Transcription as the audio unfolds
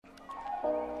Good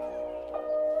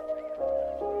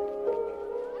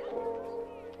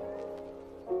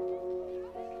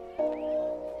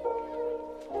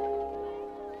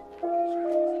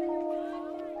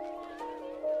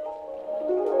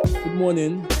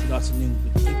morning, good afternoon,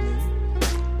 good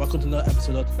evening. Welcome to another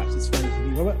episode of Practice Furnace with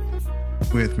me, Robert.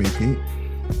 With me,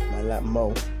 Pete. Man, like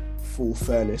Mo, full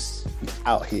furnace,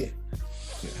 out here.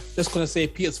 Yeah. Just gonna say,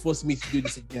 Peter's forcing me to do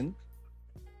this again.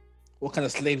 What kind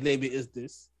of slave labor is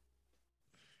this?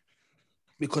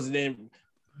 Because it didn't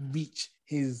reach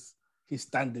his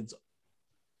standards.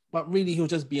 But really, he was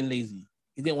just being lazy.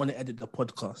 He didn't want to edit the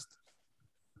podcast.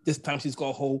 This time, she's got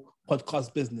a whole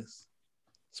podcast business.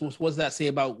 So what does that say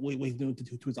about what he's doing to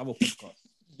his other podcast?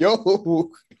 Yo.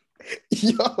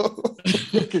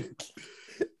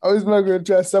 I was not going to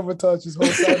try to sabotage his whole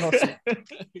side hustle.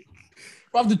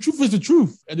 But the truth is the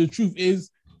truth. And the truth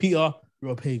is, Peter,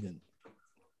 you're a pagan.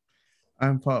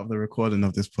 I'm part of the recording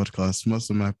of this podcast. Most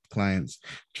of my clients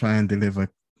try and deliver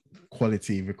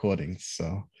quality recordings.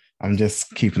 So I'm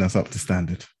just keeping us up to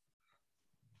standard.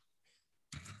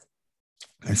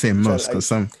 I say most because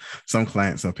some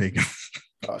clients are pagan.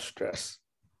 Oh, stress.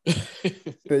 They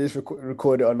just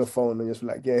record it on the phone and just be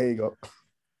like, yeah, here you go.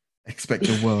 Expect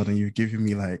the world, and you're giving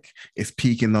me like it's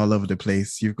peaking all over the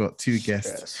place. You've got two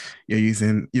guests. Yes.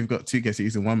 You've got two guests. You're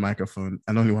using one microphone,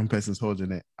 and only one person's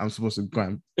holding it. I'm supposed to go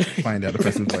and find the other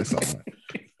person's voice somewhere.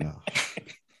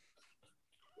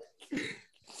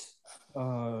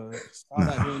 No.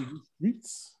 Like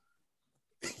roots.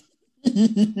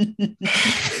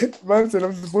 Man said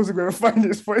I'm supposed to go and find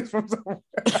his voice from somewhere.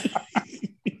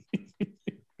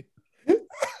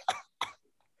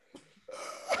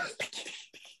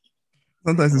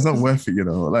 Sometimes it's not worth it, you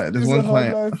know. Like there's one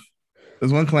client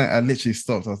I literally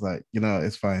stopped. I was like, you know,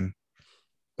 it's fine.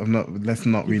 Let's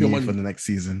not renew for the next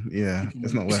season. Yeah,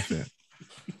 it's not worth it.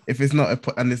 If it's not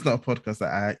and it's not a podcast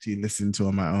that I actually listen to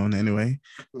on my own anyway.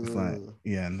 It's like,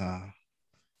 yeah, nah.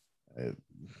 It's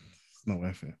not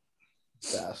worth it.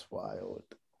 That's wild.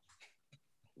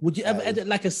 Would you ever edit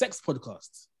like a sex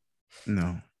podcast?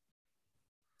 No.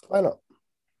 Why not?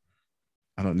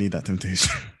 I don't need that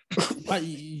temptation. But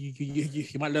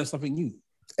you might learn something new.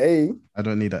 Hey. I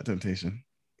don't need that temptation.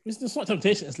 It's not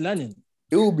temptation, it's learning.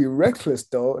 It will be reckless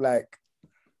though. Like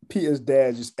Peter's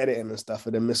there just editing and stuff,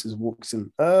 and then Mrs. walks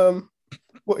in.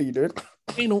 What are you doing?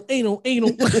 Anal.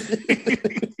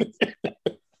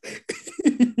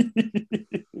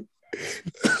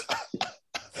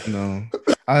 No.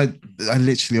 I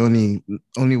literally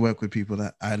only work with people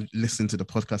that I listen to the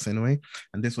podcast anyway.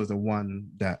 And this was the one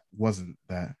that wasn't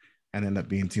that and ended up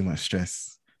being too much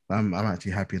stress. I'm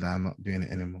actually happy that I'm not doing it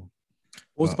anymore.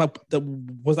 What's that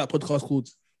podcast called?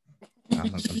 I'm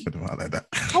not going to put them out like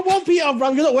that. Come on, Peter,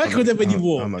 bro. You're not working with them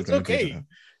anymore. I'm not going to do that.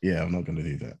 Yeah, I'm not going to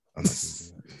do that.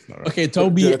 It's not right. Okay, tell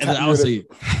me and then I'll say it.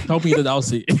 Tell me and then I'll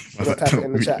say it. Type it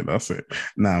in the chat. That's it.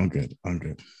 Nah, I'm good.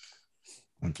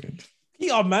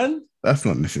 Peter, man. That's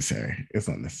not necessary. It's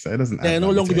not necessary. It doesn't. They're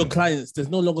no longer your clients. There's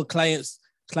no longer client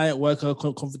worker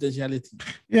confidentiality.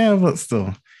 Yeah, but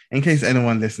still, in case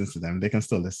anyone listens to them, they can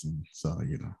still listen. So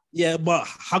you know. Yeah, but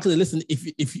how can they listen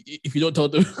if you don't tell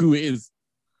them who it is?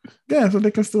 Yeah, so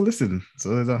they can still listen,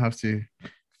 so they don't have to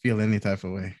feel any type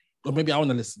of way. Or maybe I want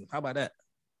to listen. How about that?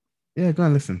 Yeah, go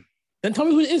and listen. Then tell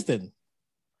me who it is. Then.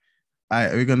 All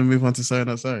right, are we gonna move on to sorry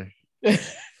not sorry?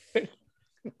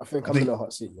 I think I'm in a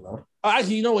hot seat, you know.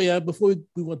 Actually, you know what? Yeah, before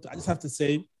we want to, I just have to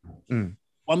say,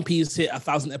 One Piece hit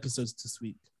 1,000 episodes this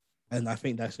week, and I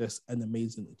think that's just an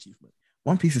amazing achievement.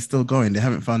 One Piece is still going. They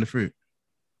haven't found the fruit.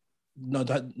 No,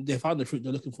 they found the fruit.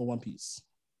 They're looking for One Piece.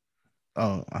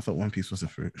 Oh, I thought One Piece was a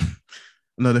fruit.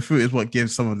 No, the fruit is what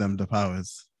gives some of them the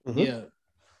powers. Mm-hmm. Yeah.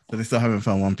 So they still haven't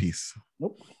found One Piece.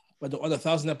 Nope. But they're on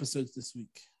 1,000 episodes this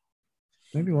week.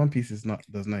 Maybe One Piece does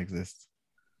not exist.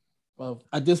 Well,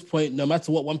 at this point, no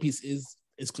matter what One Piece is,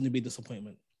 it's going to be a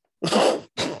disappointment.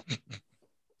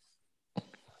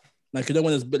 Like, you know,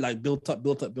 when it's been like built up,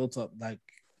 like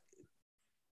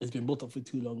it's been built up for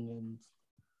too long.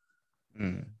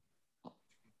 And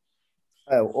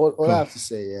all I have to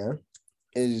say,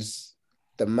 is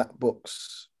the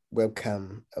MacBook's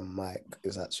webcam and mic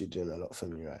is actually doing a lot for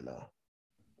me right now.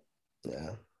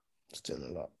 Yeah, it's doing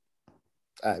a lot.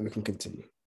 All right, we can continue.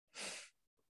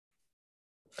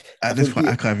 At this point,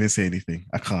 I can't even say anything.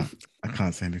 I can't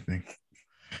say anything.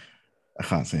 I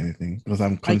can't say anything because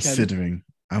I'm considering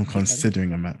a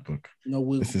MacBook.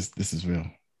 No, this is real.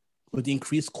 With the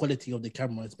increased quality of the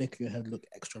camera, it's making your head look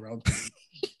extra round.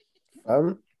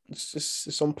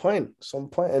 It's on point. It's on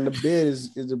point, and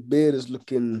the beard is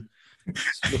looking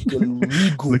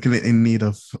regal. Looking in need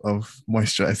of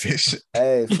moisturization.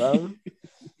 Hey, fam.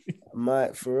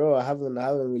 Mike, for real, I haven't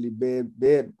really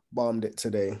beard bombed it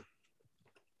today.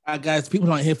 Guys,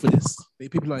 people aren't here for this.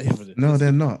 People aren't here for this. No,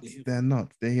 they're not. They're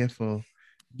not. They're here for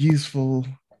useful,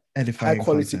 edifying, high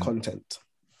quality content.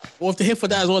 Well, if they're here for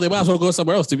that as well, they might as well go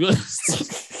somewhere else, to be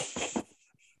honest.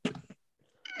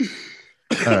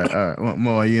 All right. What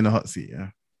more? Are you in a hot seat? Yeah.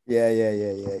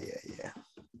 Yeah.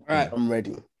 All right, I'm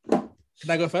ready. Can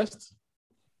I go first?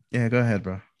 Yeah, go ahead,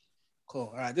 bro.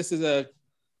 Cool. All right, this is a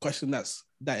question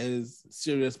that is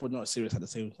serious but not serious at the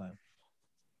same time.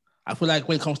 I feel like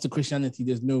when it comes to Christianity,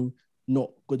 there's no not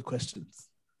good questions.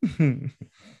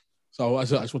 So I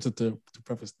just wanted to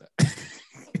preface that.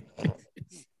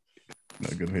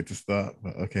 Not a good way to start,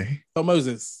 but okay. So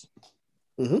Moses,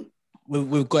 Mm-hmm.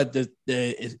 we've got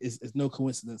it's no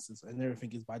coincidences and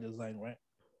everything is by design, right?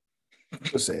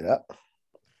 We'll say that.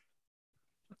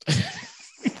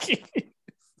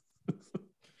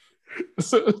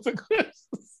 So the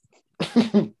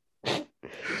question,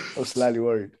 I'm slightly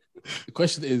worried. the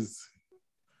question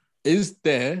is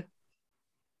there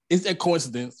a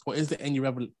coincidence or is there any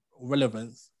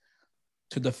relevance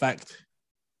to the fact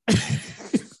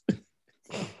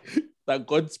that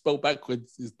God spelled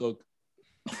backwards his dog?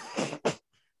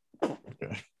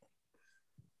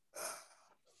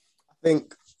 I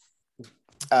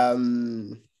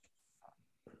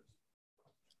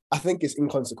think it's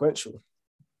inconsequential.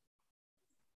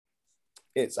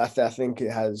 I think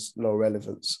it has no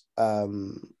relevance.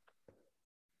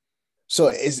 So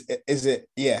is it?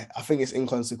 Yeah, I think it's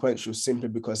inconsequential simply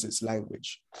because it's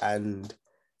language and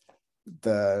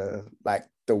the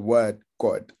word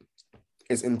God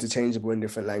is interchangeable in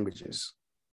different languages.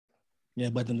 Yeah,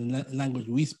 but in the language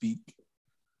we speak, you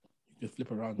can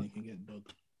flip around and you can get dog.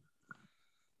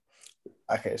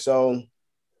 Okay, so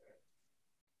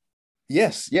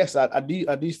yes, I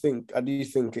do think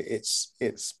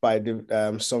it's by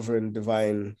the sovereign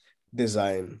divine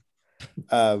design.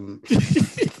 So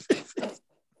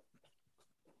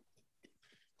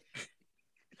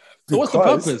what's the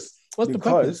purpose? What's the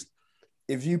purpose?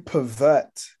 If you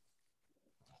pervert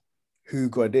who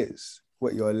God is,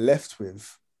 what you're left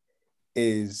with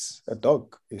is a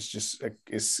dog. It's just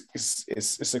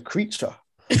it's a creature.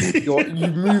 You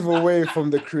move away from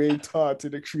the creator to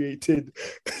the created.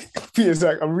 Peter's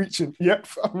like, I'm reaching. Yep,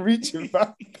 I'm reaching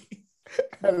back.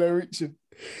 Hello, reaching.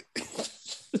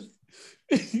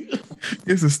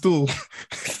 It's a stool.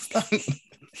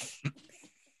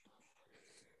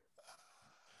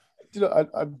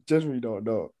 I generally don't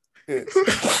know.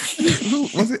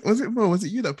 Was it Mo? Was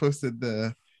it you that posted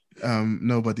the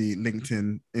nobody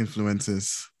LinkedIn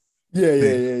influencers?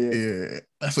 Yeah.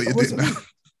 That's what you're doing now.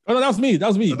 Oh no, that was me. That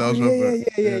was me. That was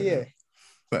Yeah.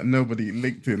 But nobody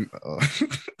LinkedIn.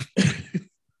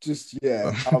 Just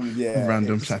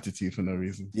random platitude for no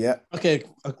reason. Yeah. Okay.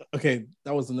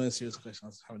 That was a no serious question. I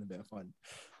was having a bit of fun.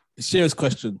 A serious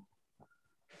question.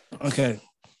 Okay.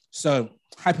 So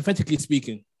hypothetically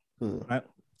speaking, right?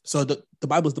 So the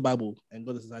Bible's the Bible, and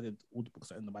God has decided all the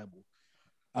books are in the Bible.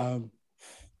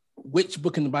 Which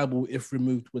book in the Bible, if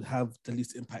removed, would have the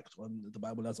least impact on the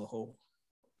Bible as a whole,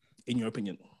 in your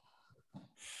opinion?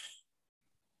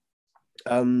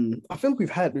 I think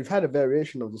we've had a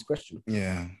variation of this question.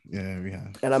 Yeah, we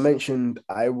have. And I mentioned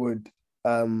I would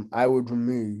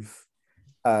remove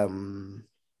a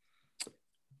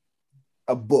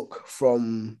book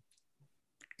from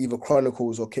either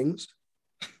Chronicles or Kings.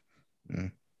 Yeah.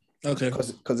 Okay.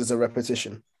 Because it's a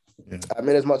repetition. Yeah. I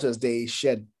mean, as much as they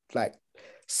shed like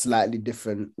slightly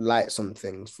different lights on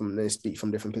things they speak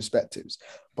from different perspectives,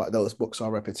 but those books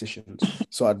are repetitions.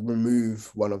 So I'd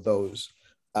remove one of those.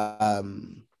 I'd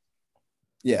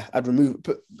remove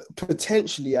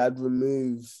potentially. I'd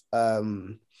remove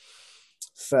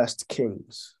First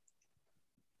Kings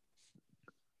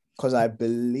because I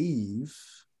believe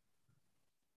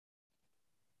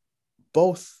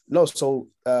both. No, so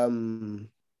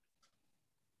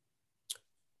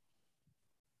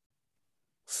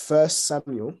First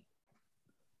Samuel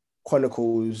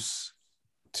chronicles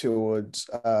towards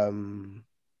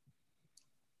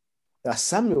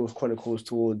Samuel chronicles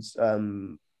towards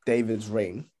David's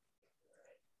reign.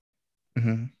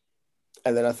 Mm-hmm.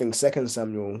 And then I think Second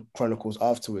Samuel chronicles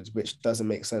afterwards, which doesn't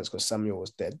make sense because Samuel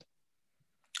was dead.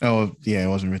 Oh, yeah, it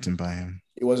wasn't written by him.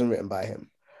 It wasn't written by him.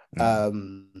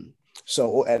 Mm.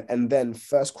 So and then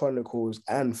First Chronicles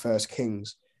and First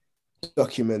Kings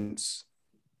documents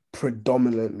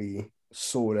predominantly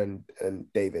Saul and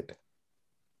David.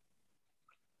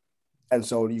 And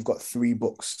so you've got three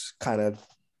books kind of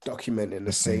documenting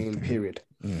the same period.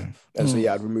 Yeah. And so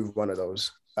I'd remove one of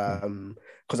those.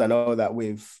 Because I know that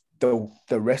with the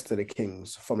rest of the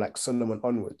kings from like Solomon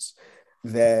onwards,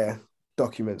 their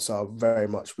documents are very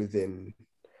much within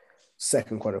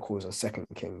Second Chronicles and Second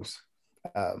Kings.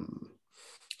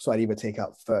 So I'd either take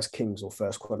out First Kings or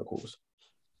First Chronicles.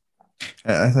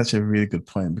 That's actually a really good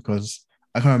point, because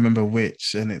I can't remember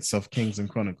which, and it's of Kings and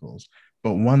Chronicles,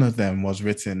 but one of them was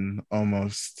written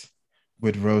almost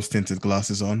with rose-tinted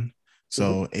glasses on.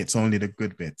 So it's only the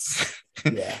good bits.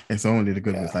 Yeah. It's only the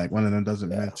good bits. Like one of them doesn't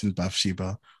mention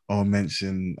Bathsheba or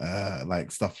mention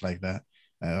like stuff like that.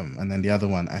 And then the other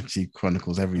one actually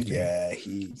chronicles everything. Yeah,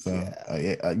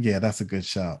 that's a good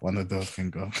shout. One of those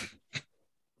can go.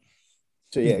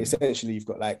 So yeah, essentially you've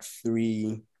got like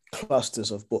 3 clusters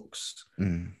of books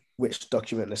which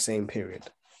document the same period.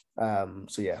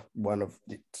 So yeah, one of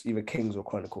it's either Kings or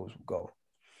Chronicles will go.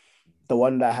 The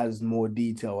one that has more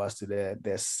detail as to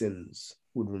their sins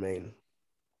would remain.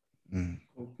 And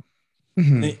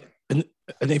if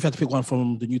you had to pick one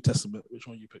from the New Testament, which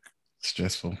one you pick?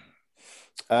 Stressful.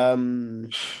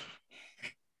 I'd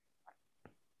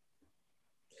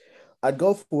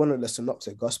go for one of the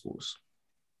Synoptic Gospels.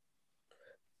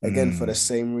 Again, for the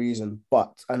same reason,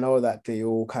 but I know that they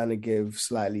all kind of give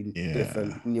slightly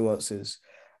different nuances.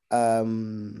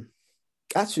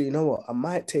 Actually, you know what? I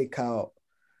might take out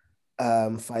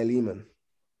Philemon.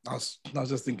 I was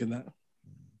just thinking that.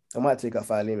 I might take out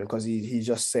Philemon because he's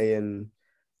just saying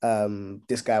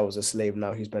this guy was a slave,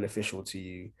 now he's beneficial to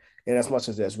you. In as much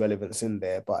as there's relevance in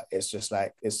there, but it's just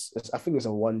like it's I think it's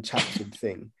a one chapter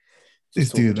thing. This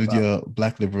dude with your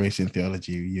Black liberation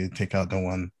theology, you take out the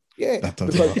one. Yeah,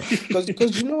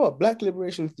 because you know what, Black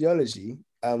liberation theology,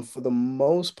 for the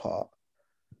most part,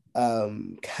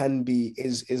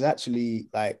 is actually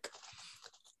like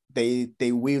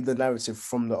they weave the narrative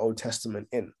from the Old Testament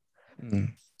in.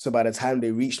 So by the time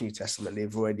they reach New Testament,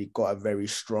 they've already got a very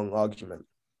strong argument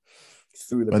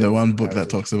through the. But the one book that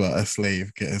talks about a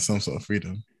slave getting some sort of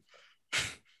freedom.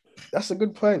 That's a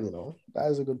good point. You know, that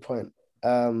is a good point.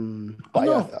 No,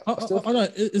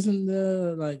 isn't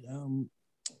there like a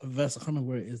verse, I can't remember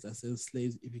where it is, that says,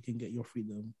 slaves, if you can get your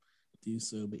freedom, do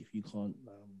so, but if you can't,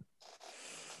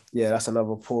 yeah, that's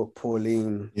another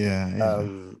Pauline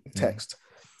text,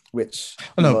 which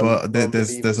but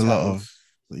there's a lot of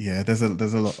there's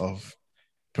a lot of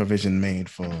provision made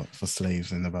for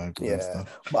slaves in the Bible and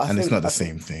stuff, but it's not the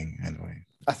same thing anyway.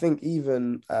 I think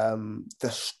even the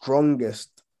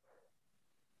strongest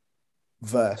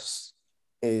verse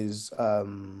is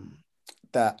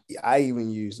that I even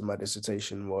used in my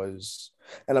dissertation was,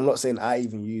 and I'm not saying I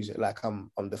even use it like I'm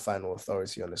the final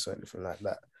authority on this or anything like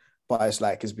that, but it's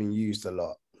like it's been used a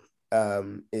lot,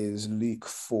 is Luke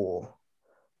 4,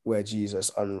 where Jesus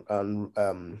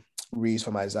reads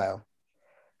from Isaiah,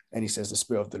 and he says, the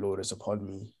Spirit of the Lord is upon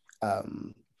me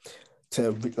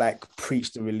to like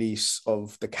preach the release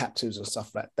of the captives and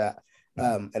stuff like that.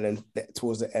 And then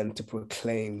towards the end to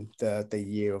proclaim the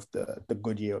year of the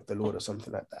good year of the Lord or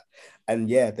something like that. And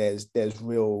yeah, there's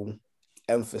real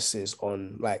emphasis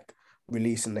on like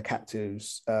releasing the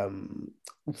captives,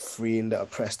 freeing the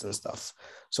oppressed and stuff.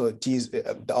 So Jesus,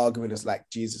 the argument is like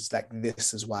Jesus, like,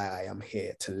 this is why I am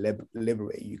here, to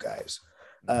liberate you guys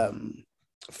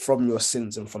from your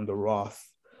sins and from the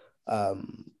wrath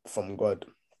from God,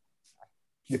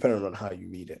 depending on how you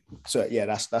read it. So yeah,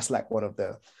 that's like one of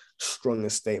the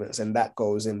strongest statements, and that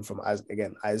goes in from,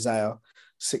 again, Isaiah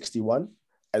 61.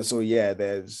 And so yeah,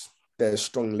 there's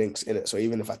strong links in it. So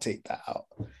even if I take that out,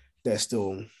 there's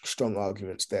still strong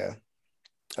arguments there,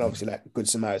 and obviously like Good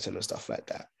Samaritan and stuff like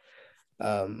that.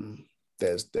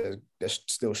 There's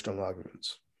still strong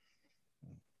arguments.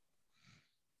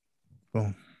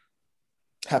 Cool.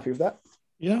 Happy with that?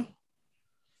 Yeah.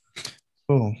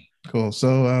 Cool.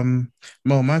 So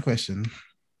Mo, my question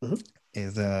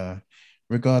is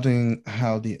regarding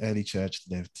how the early church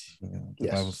lived. The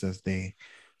Bible says they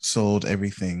sold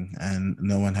everything and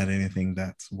no one had anything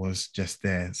that was just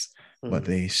theirs, but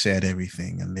they shared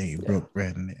everything and they broke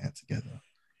bread and they ate together.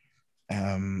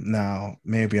 Now,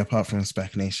 maybe apart from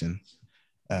SPAC Nation,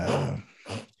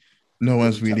 no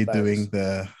one's really doing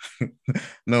the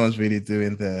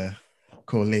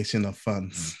collation of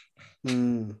funds.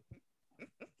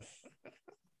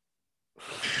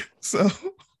 So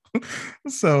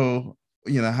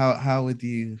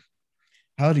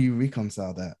how do you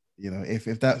reconcile that?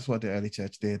 If that's what the early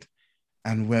church did,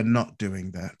 and we're not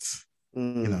doing that,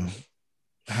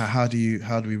 how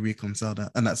do we reconcile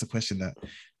that? And that's a question that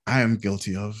I am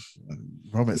guilty of.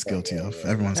 Robert's guilty of.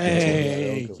 Everyone's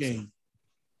guilty of. Hey.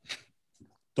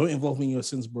 Don't involve me in your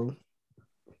sins, bro.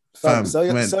 Fam, sell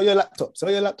your laptop. Sell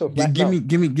your laptop. Give me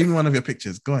one of your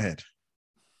pictures. Go ahead.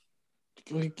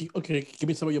 Okay, give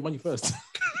me some of your money first.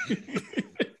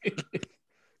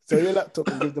 Sell your laptop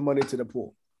and give the money to the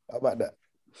poor. How about that?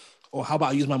 Or how about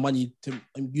I use my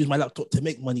laptop to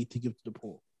make money to give to the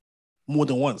poor more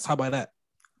than once? How about that?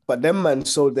 But them man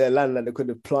sold their land that they could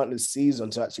have planted seeds on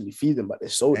to actually feed them, but they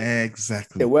sold it.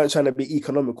 Exactly. They weren't trying to be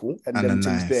economical and them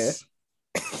things there.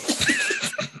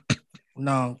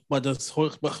 No, but the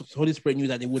Holy Spirit knew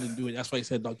that they wouldn't do it. That's why he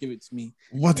said, "I'll give it to me."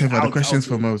 Whatever. The questions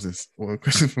for Moses. Or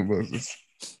questions for Moses.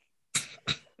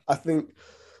 I think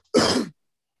the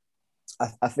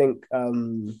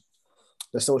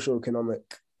socioeconomic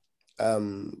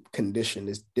condition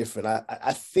is different.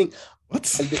 I think what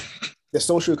the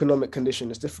socioeconomic condition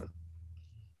is different.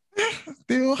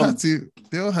 They all had to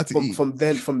eat from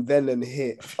then and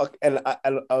here. And I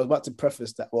was about to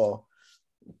preface that, well,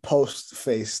 post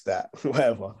face that,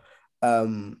 whatever.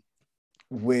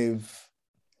 With,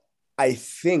 I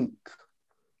think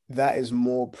that is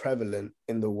more prevalent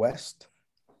in the West.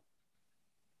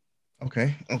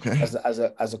 Okay. As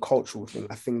a cultural thing,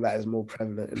 I think that is more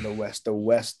prevalent in the West. The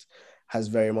West has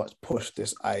very much pushed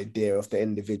this idea of the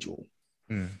individual.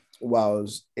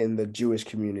 Whilst in the Jewish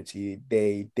community,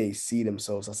 they see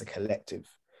themselves as a collective,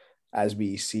 as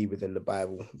we see within the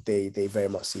Bible. They very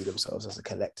much see themselves as a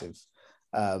collective.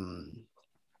 And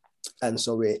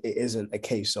so it isn't a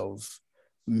case of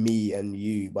me and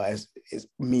you, but it's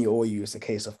me or you. It's a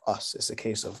case of us. It's a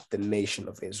case of the nation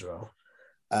of Israel.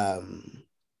 And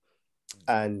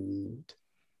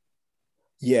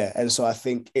so I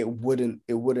think it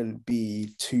wouldn't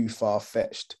be too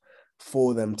far-fetched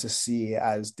for them to see it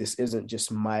as, this isn't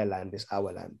just my land, it's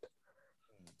our land.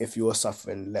 If you're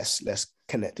suffering, let's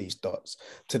connect these dots,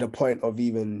 to the point of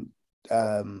even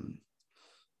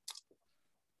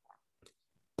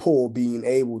Paul being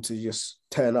able to just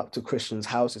turn up to Christians'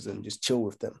 houses and just chill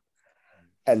with them.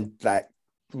 And like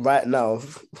right now,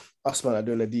 us man are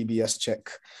doing a DBS check,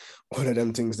 all of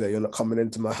them things there. You're not coming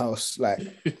into my house. Like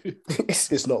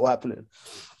it's not happening.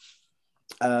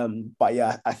 But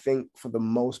yeah, I think for the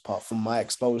most part, from my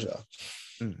exposure,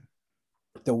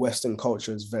 the Western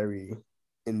culture is very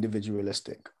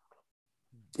individualistic.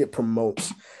 It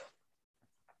promotes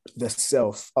the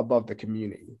self above the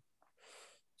community.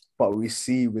 But we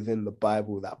see within the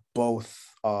Bible that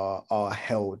both are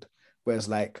held, whereas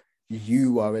like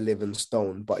you are a living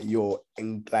stone, but you're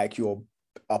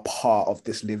a part of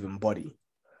this living body.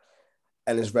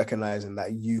 And it's recognizing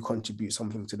that you contribute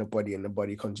something to the body and the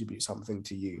body contributes something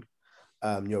to you.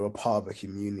 You're a part of a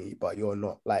community, but you're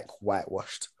not like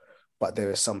whitewashed, but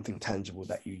there is something tangible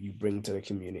that you bring to the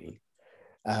community.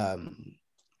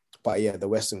 But yeah, the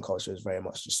Western culture is very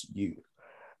much just you.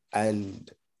 And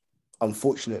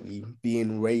unfortunately,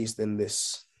 being raised in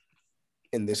this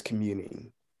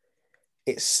community,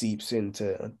 it seeps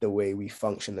into the way we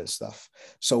function and stuff.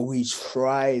 So we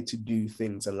try to do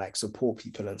things and like support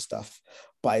people and stuff,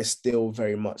 but it's still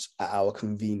very much at our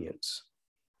convenience.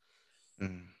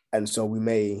 And so we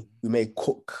may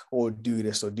cook or do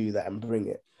this or do that and bring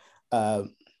it. But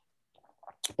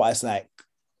it's like,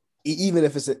 even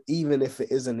if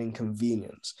it is an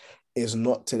inconvenience, it's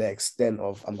not to the extent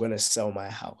of, I'm going to sell my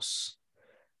house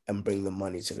and bring the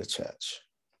money to the church.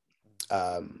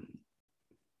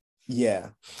 Yeah,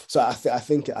 so I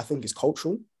think it's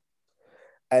cultural.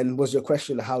 And was your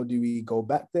question, how do we go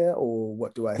back there, or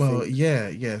what do I think? Well,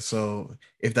 yeah. So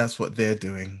if that's what they're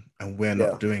doing and we're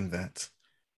not doing that,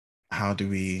 how do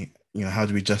we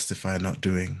justify not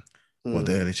doing what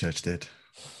the early church did?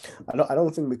 I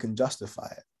don't think we can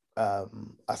justify it. I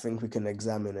think we can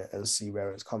examine it and see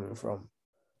where it's coming from,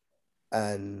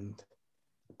 and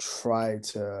try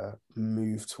to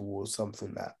move towards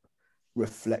something that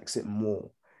reflects it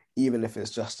more. Even if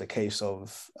it's just a case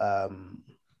of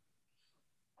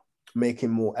making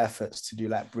more efforts to do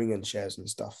like bring-in shares and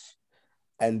stuff.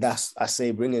 And I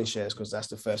say bring-in shares because that's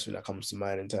the first thing that comes to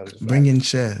mind in terms of bring-in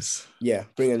shares. Yeah,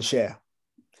 bring and share.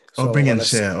 So bring and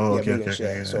share. Oh, yeah, okay, bring and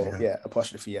share. Yeah, so yeah,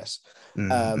 apostrophe yes.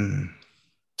 Mm-hmm.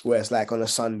 Whereas like on a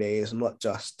Sunday, it's not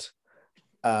just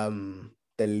the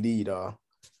leader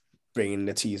bringing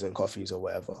the teas and coffees or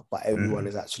whatever, but everyone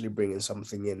is actually bringing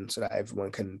something in so that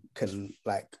everyone can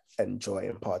like enjoy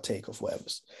and partake of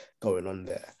whatever's going on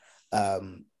there.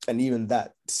 And even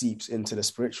that seeps into the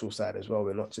spiritual side as well.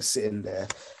 We're not just sitting there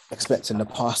expecting the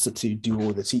pastor to do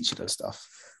all the teaching and stuff,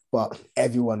 but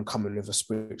everyone coming with a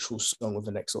spiritual song with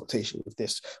an exhortation with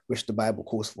this, which the Bible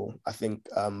calls for. I think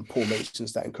Paul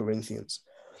mentions that in Corinthians,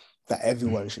 that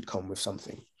everyone should come with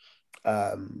something.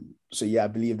 So yeah, I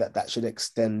believe that should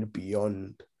extend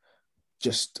beyond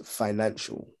just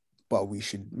financial, but we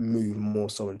should move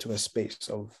more so into a space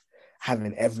of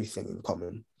having everything in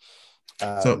common,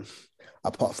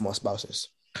 apart from our spouses.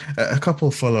 A couple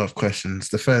of follow-up questions.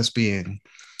 The first being,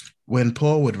 when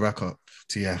Paul would rack up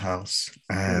to your house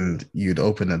and you'd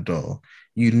open the door,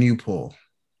 you knew Paul.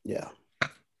 Yeah.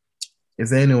 Is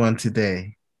there anyone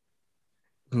today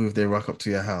who, if they rock up to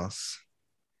your house,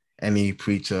 any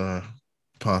preacher,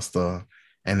 pastor,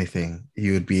 anything,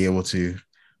 you would be able to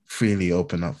freely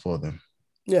open up for them?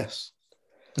 Yes.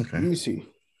 Okay. You too.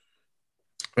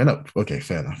 Fair enough. Okay,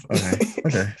 fair enough.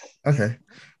 Okay.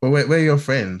 Well, where are your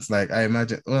friends? Like, I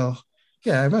imagine, I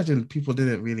imagine people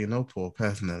didn't really know Paul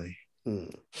personally.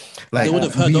 Like, they would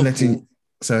have heard of Paul.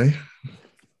 Sorry?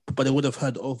 But they would have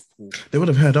heard of Paul. They would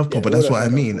have heard of Paul, but that's what I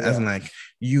mean. Paul, as in, like,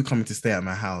 you coming to stay at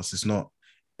my house, it's not,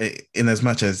 in as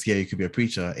much as, you could be a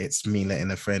preacher, it's me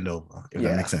letting a friend over, if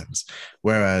that makes sense.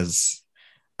 Whereas,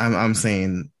 I'm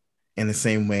saying, in the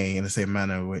same way, in the same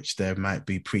manner, which there might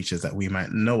be preachers that we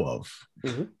might know of,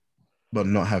 but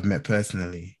not have met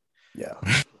personally. Yeah.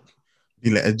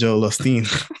 You let a Joel Osteen.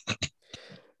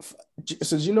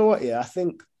 So do you know what? Yeah, I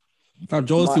think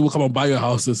Joel Osteen will come and buy your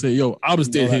house and say, "Yo, I'm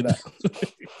staying here." Like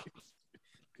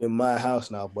in my house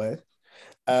now, boy.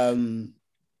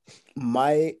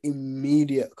 My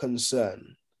immediate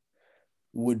concern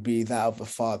would be that of the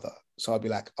father. So I'll be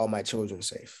like, "Are my children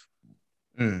safe?"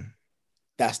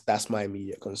 That's my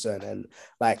immediate concern, and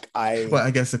like Well, I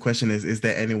guess the question is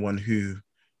there anyone who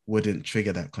wouldn't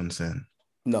trigger that concern?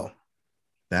 No.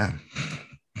 Damn.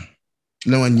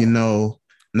 No one you know,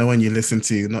 no one you listen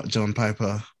to, not John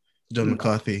Piper, John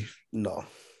McCarthy. No.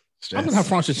 I'm gonna have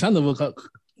Francis Chandler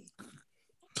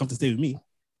come to stay with me.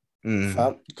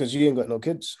 Because you ain't got no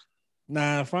kids.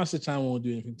 Nah, Francis Chandler won't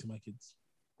do anything to my kids.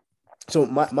 So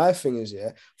my thing is,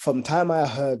 from time I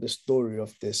heard the story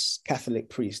of this Catholic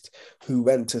priest who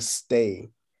went to stay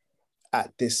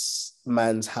at this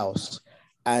man's house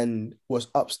and was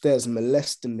upstairs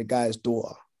molesting the guy's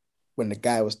daughter when the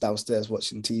guy was downstairs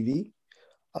watching TV,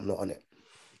 I'm not on it.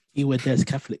 He went there as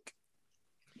Catholic.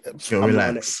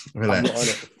 Relax.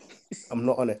 I'm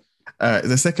not on it.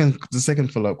 The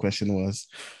second follow-up question was,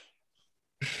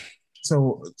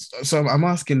 so I'm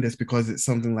asking this because it's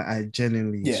something that I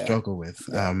genuinely struggle with.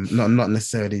 Not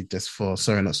necessarily just for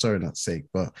sorry not sake,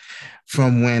 but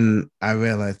from when I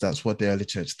realized that's what the early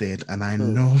church did, and I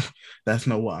know that's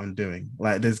not what I'm doing.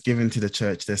 Like, there's giving to the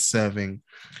church, there's serving,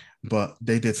 but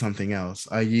they did something else.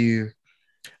 Are you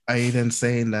then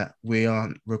saying that we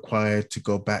aren't required to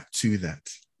go back to that?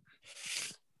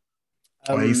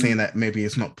 Or are you saying that maybe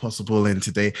it's not possible in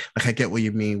today? Like, I get what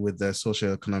you mean with the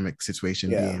socioeconomic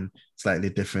situation being slightly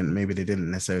different. Maybe they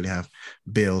didn't necessarily have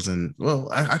bills and,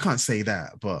 I can't say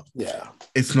that, but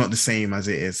it's not the same as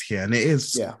it is here. And it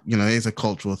is, it is a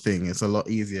cultural thing. It's a lot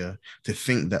easier to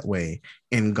think that way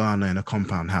in Ghana in a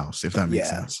compound house, if that makes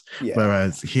sense. Yeah.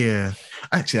 Whereas here,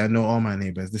 actually, I know all my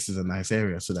neighbors. This is a nice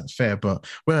area, so that's fair. But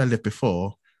where I lived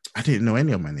before, I didn't know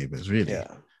any of my neighbors, really.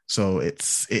 Yeah. So it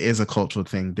is a cultural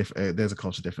thing. There's a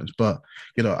cultural difference. But,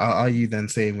 are you then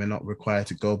saying we're not required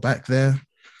to go back there?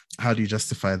 How do you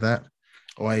justify that?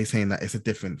 Or are you saying that it's a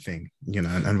different thing,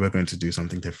 and we're going to do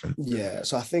something different? Yeah.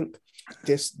 So I think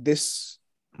this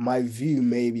my view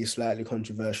may be slightly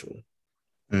controversial,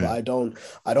 but I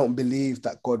don't believe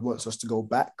that God wants us to go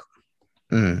back.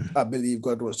 I believe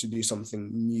God wants to do something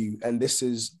new. And this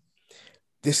is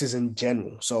in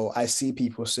general. So I see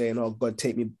people saying, "Oh, God,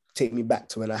 take me back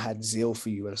to when I had zeal for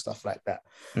you," and stuff like that.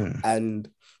 And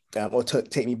or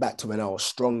take me back to when I was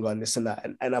stronger and this and that.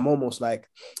 And I'm almost like,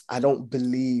 I don't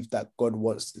believe that God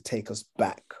wants to take us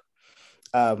back.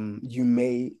 You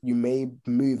may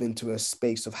move into a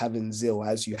space of having zeal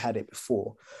as you had it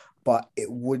before, but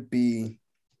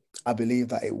I believe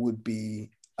that it would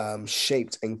be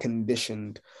shaped and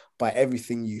conditioned by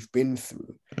everything you've been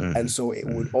through. And so it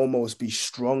would almost be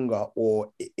stronger,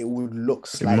 or it would look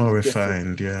slightly more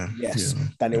refined,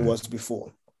 than it was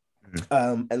before.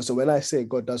 And so when I say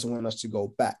God doesn't want us to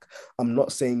go back, I'm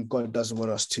not saying God doesn't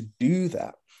want us to do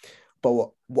that.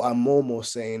 But what I'm more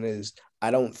saying is,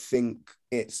 I don't think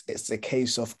it's a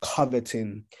case of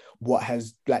coveting what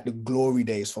has, like, the glory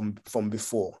days from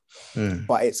before,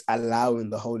 but it's allowing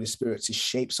the Holy Spirit to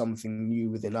shape something new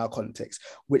within our context,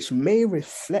 which may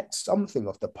reflect something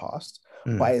of the past,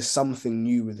 but is something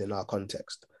new within our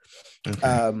context.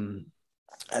 Okay.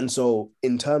 And so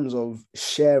in terms of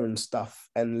sharing stuff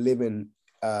and living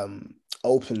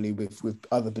openly with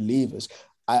other believers,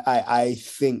 I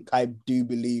do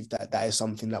believe that is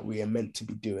something that we are meant to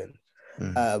be doing.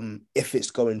 If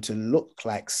it's going to look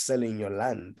like selling your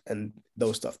land and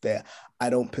those stuff there, I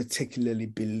don't particularly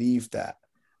believe that,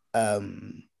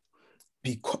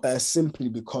 simply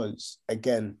because,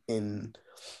 again, in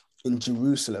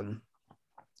Jerusalem,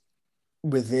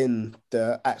 within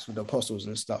the Acts of the Apostles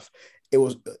and stuff,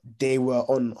 they were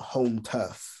on home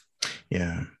turf.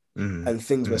 Yeah. and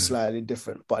things were slightly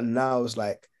different. But now it's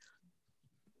like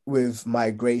with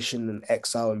migration and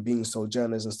exile and being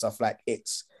sojourners and stuff, like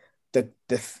it's the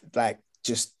like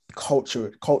just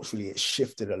culturally it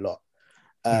shifted a lot.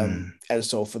 And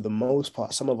so for the most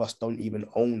part, some of us don't even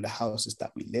own the houses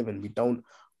that we live in. We don't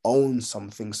own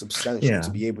something substantial to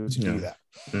be able to do that.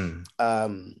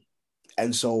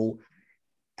 And so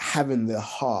having the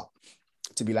heart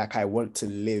to be like, I want to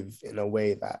live in a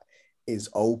way that is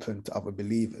open to other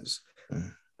believers.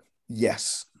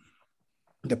 Yes,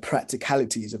 the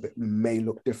practicalities of it may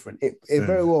look different. It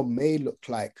very well may look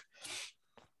like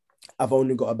I've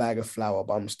only got a bag of flour,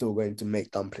 but I'm still going to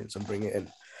make dumplings and bring it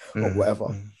in or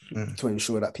whatever to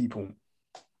ensure that people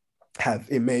have.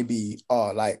 It may be,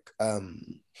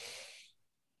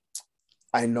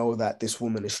 I know that this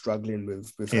woman is struggling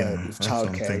with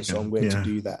childcare, and so I'm going to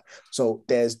do that. So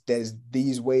there's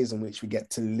these ways in which we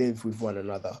get to live with one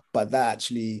another, but that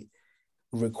actually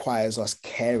requires us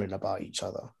caring about each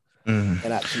other and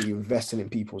actually investing in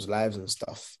people's lives and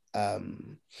stuff.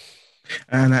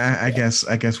 And I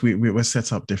guess we were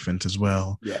set up different as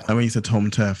well. Yeah. And when you said home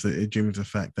turf, it drew me to the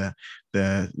fact that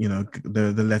the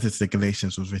letter to the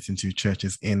Galatians was written to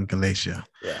churches in Galatia,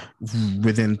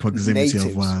 within proximity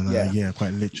of one another.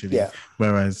 Quite literally. Yeah.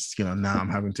 Whereas now I'm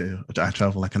having I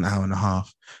travel like an hour and a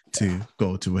half to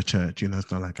go to a church.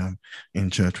 It's not like I'm in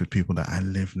church with people that I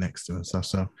live next to and stuff.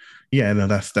 So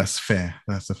that's fair.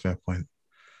 That's a fair point.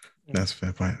 That's a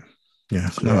fair point. Yeah,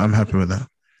 no, I'm happy with that.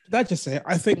 That just say,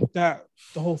 I think that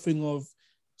the whole thing of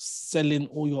selling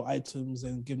all your items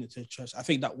and giving it to the church, I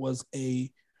think that was a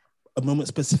moment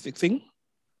specific thing.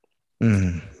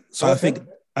 So I think,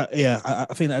 I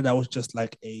think that was just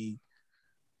like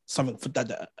something for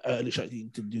that early church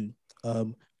needed to do,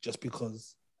 just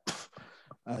because,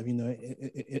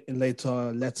 in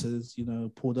later letters,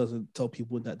 Paul doesn't tell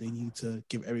people that they need to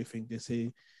give everything. They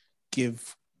say,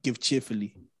 give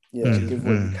cheerfully. Give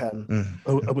what you can.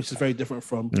 Which is very different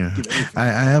from give everything.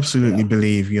 I absolutely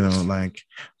believe, like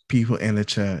people in the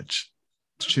church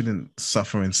shouldn't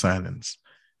suffer in silence,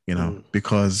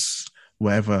 because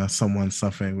wherever someone's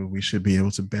suffering, we should be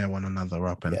able to bear one another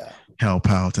up and help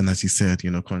out. And as you said,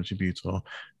 contribute or,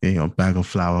 bag of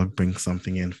flour, bring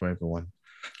something in for everyone.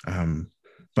 But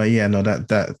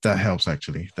that helps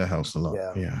actually. That helps a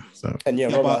lot. Yeah. So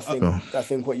Robert, I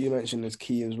think what you mentioned is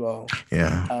key as well.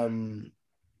 Yeah.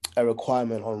 A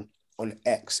requirement on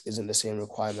X isn't the same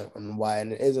requirement on Y,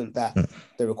 and it isn't that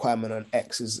the requirement on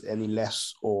X is any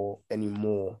less or any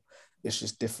more. It's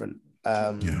just different.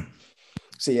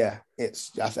 So I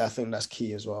think that's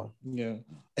key as well. Yeah,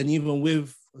 and even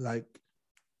with like,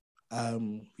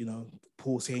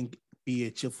 Paul saying be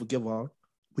a cheerful giver,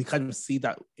 we kind of see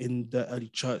that in the early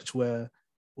church where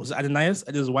was it Ananias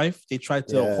and his wife, they tried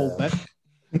to hold back.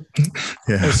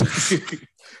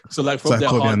 So like from their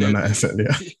heart, it's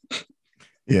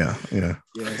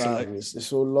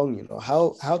so long,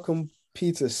 How can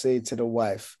Peter say to the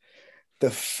wife,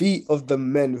 the feet of the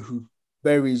men who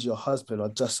buried your husband are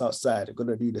just outside, they're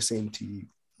gonna do the same to you?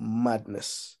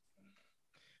 Madness.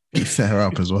 He set her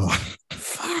up as well.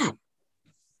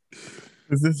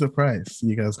 Is this a surprise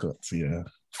you guys got?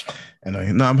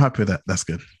 Anyway, no, I'm happy with that. That's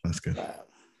good.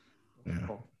 Yeah.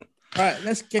 All right,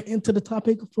 let's get into the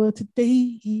topic for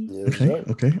today.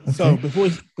 Okay. So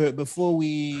before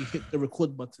we hit the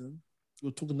record button,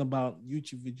 we're talking about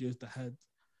YouTube videos that had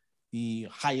the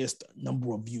highest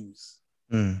number of views.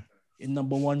 In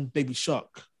number 1, Baby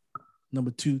Shark.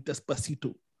 Number 2,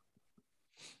 Despacito.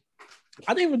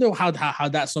 I don't even know how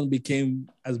that song became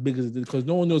as big as it did, because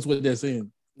no one knows what they're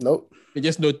saying. Nope. They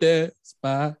just know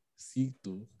Despacito.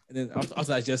 And then after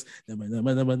that, just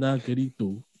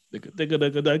Garito. He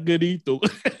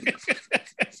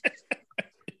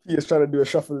was trying to do a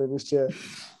shuffle in his chair.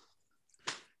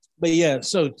 But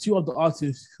so 2 of the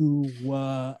artists who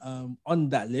were on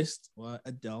that list were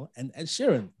Adele and Ed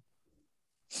Sheeran.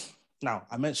 Now,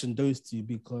 I mentioned those 2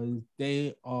 because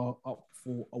they are up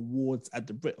for awards at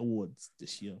the Brit Awards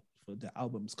this year for their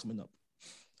albums coming up.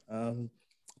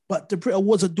 But the Brit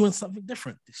Awards are doing something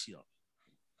different this year.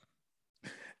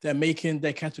 They're making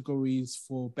their categories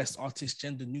for Best Artist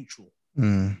gender neutral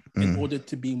in order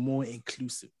to be more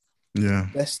inclusive. Yeah.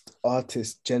 Best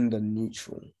Artist gender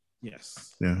neutral.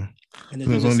 Yes. Yeah. And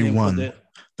there's only one.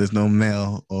 There's no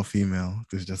male or female.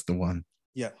 There's just the one.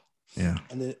 Yeah. Yeah.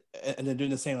 And they're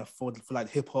doing the same for like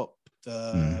hip hop,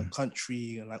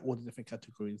 country, and like all the different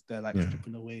categories. They're like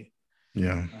stripping away.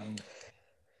 Yeah.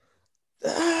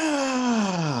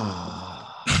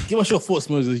 Give us your thoughts,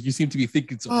 Moses. You seem to be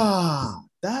thinking something.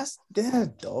 That's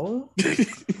dead, though.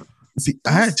 See,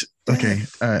 okay.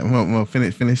 All right. Well,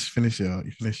 finish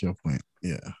your point.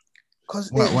 Yeah.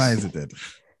 Why is it dead?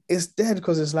 It's dead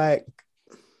because it's like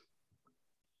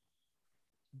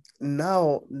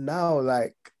now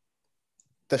like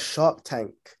the Shark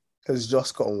Tank has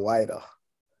just gotten wider.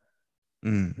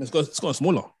 It's gotten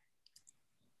smaller.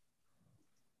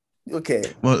 Okay.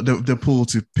 Well, the pool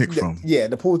to pick from. Yeah,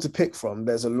 the pool to pick from.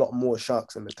 There's a lot more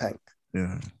sharks in the tank.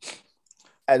 Yeah.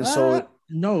 And so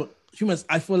no, humans,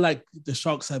 I feel like the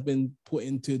sharks have been put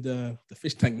into the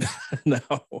fish tank now.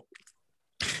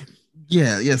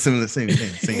 Yeah, similar, same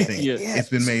thing. Yeah. It's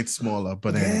been made smaller,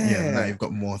 but then now you've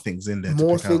got more things in there.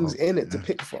 More to pick things out in it to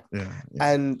pick from. Yeah.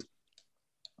 And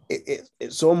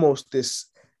it's almost this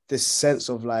sense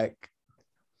of like,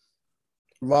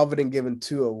 rather than giving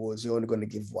 2 awards, you're only going to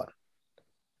give 1.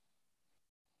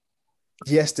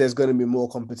 Yes, there's going to be more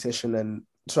competition, and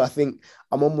so I think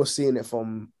I'm almost seeing it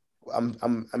from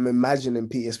I'm imagining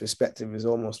Peter's perspective is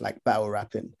almost like battle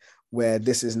rapping, where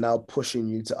this is now pushing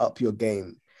you to up your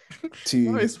game.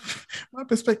 My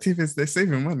perspective is they're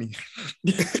saving money.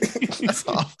 That's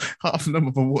half the number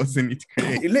of awards they need to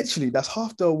create. Literally, that's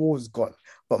half the awards gone.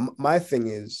 But my thing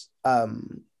is,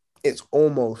 it's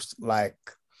almost like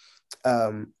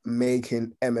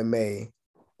making MMA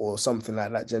or something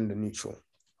like that gender neutral.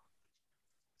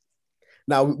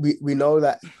 Now we know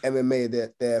that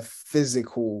MMA, they're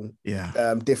physical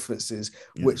differences,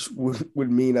 which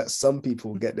would mean that some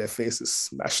people get their faces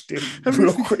smashed in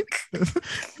real quick.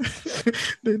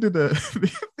 They did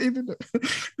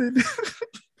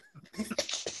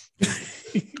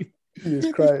He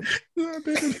is crying. Yeah,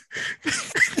 they did.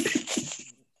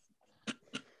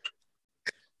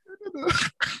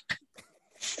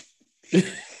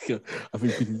 I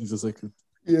think we need a second.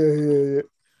 Yeah.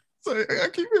 So I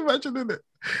keep imagining it.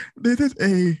 They did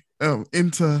a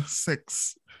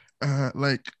intersex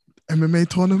like MMA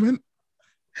tournament.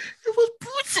 It was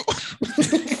brutal.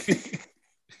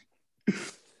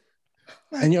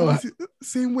 Like, and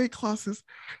same weight classes,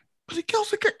 but the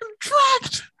girls were getting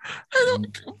dragged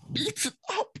and beaten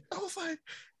up. I was like,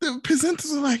 the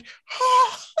presenters were like,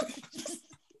 oh.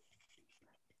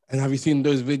 And have you seen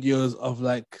those videos of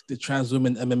like the trans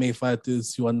women MMA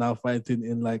fighters who are now fighting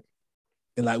in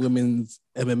women's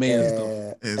MMA and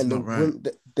stuff? It's not right.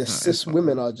 The cis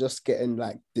women are just getting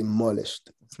like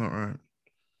demolished. It's not right.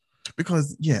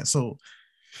 Because so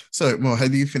Mo,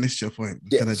 have you finished your point?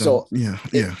 Yeah.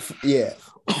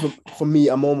 For me,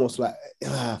 I'm almost like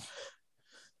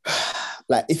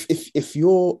like if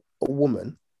you're a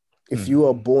woman, if you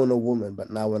are born a woman but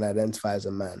now want to identify as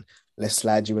a man, let's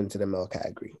slide you into the male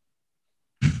category.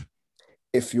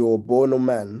 If you're born a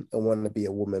man and want to be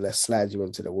a woman, let's slide you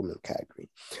into the woman category.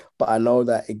 But I know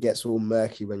that it gets all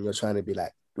murky when you're trying to be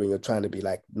like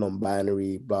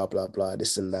non-binary, blah, blah, blah,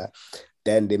 this and that.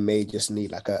 Then they may just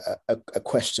need like a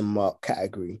question mark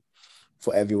category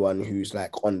for everyone who's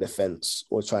like on the fence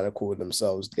or trying to call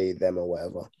themselves they, them, or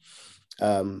whatever.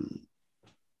 And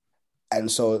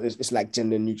so it's like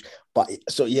gender neutral. But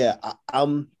so yeah,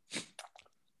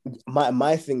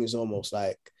 my thing is almost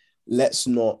like, let's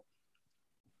still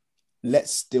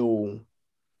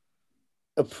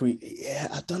appreciate.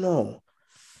 I don't know.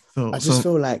 I just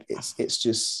feel like it's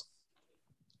just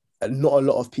not a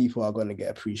lot of people are going to get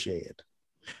appreciated.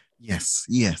 Yes,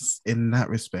 in that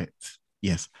respect,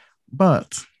 yes.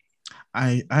 But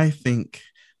I think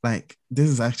like this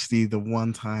is actually the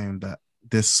one time that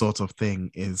this sort of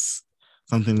thing is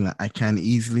something that I can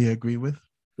easily agree with,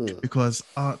 because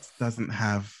art in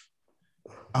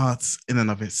and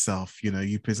of itself,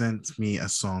 you present me a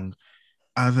song,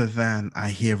 other than I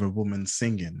hear a woman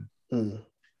singing,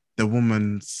 the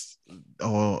woman's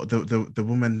or the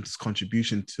woman's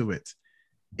contribution to it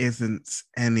isn't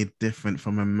any different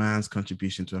from a man's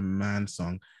contribution to a man's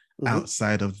song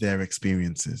outside of their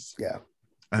experiences. Yeah.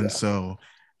 And so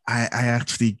I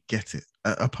actually get it,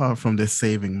 apart from the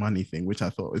saving money thing, which I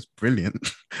thought was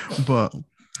brilliant. But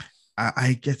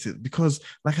I get it because,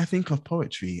 like, I think of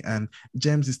poetry, and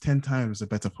James is 10 times a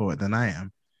better poet than I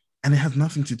am, and it has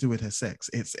nothing to do with her sex.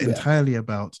 It's entirely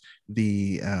about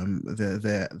the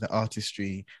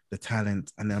artistry, the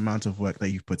talent, and the amount of work that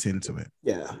you put into it.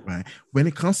 Yeah. Right. When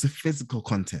it comes to physical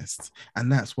contests,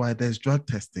 and that's why there's drug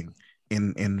testing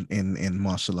in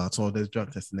martial arts, or there's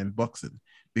drug testing in boxing,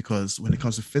 because when it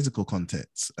comes to physical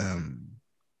contests,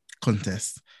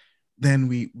 then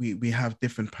we have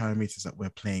different parameters that we're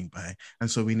playing by, and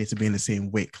so we need to be in the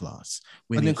same weight class.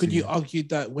 And then could you argue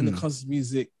that when it comes to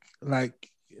music,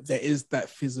 like, there is that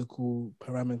physical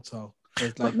parameter?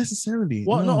 Like, not necessarily.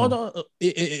 What? No.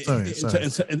 Sorry.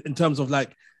 In terms of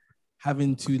like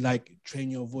having to like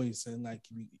train your voice, and like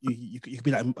you could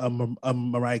be like a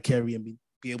Mariah Carey and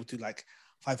be able to like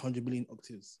 500 million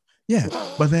octaves. Yeah,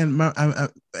 but then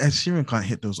Ed Sheeran can't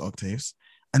hit those octaves,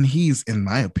 and he's, in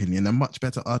my opinion, a much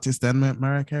better artist than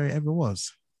Mariah Carey ever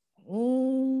was.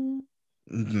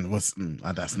 That's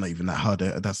not even that hard.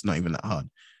 That's not even that hard.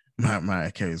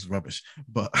 Mariah Carey is rubbish,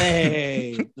 but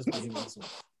hey,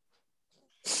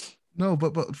 no,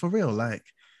 but for real, like,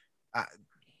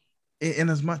 in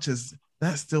as much as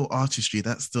that's still artistry,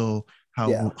 that's still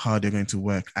how hard you're going to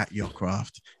work at your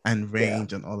craft and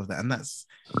range and all of that, and that's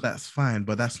fine,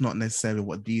 but that's not necessarily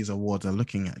what these awards are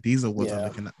looking at. These awards are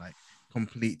looking at like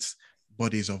complete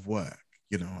bodies of work,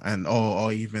 you know, and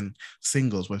or even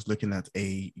singles was looking at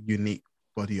a unique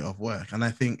body of work. And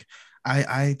I think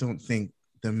I don't think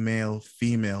the male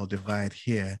female divide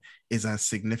here is as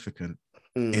significant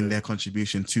in their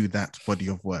contribution to that body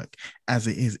of work as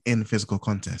it is in physical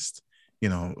contest, you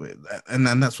know. And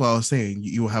that's what I was saying,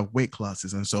 you will have weight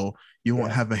classes, and so you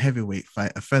won't have a heavyweight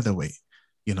fight a featherweight,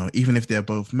 you know, even if they're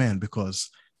both men, because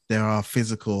there are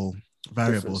physical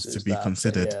variables to be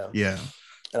considered.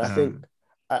 And I think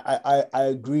I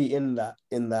agree in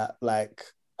that like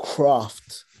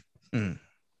craft,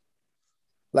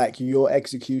 like your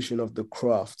execution of the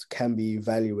craft can be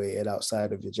evaluated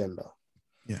outside of your gender.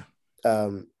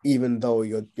 Even though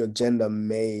your gender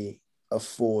may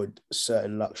afford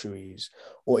certain luxuries,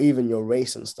 or even your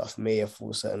race and stuff may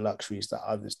afford certain luxuries that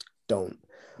others don't.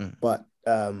 But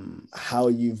how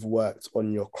you've worked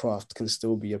on your craft can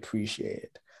still be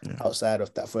appreciated outside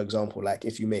of that. For example, like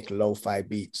if you make lo-fi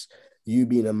beats, you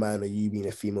being a man or you being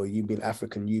a female, you being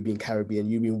African, you being Caribbean,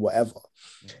 you being whatever,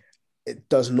 it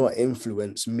does not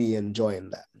influence me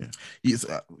enjoying that.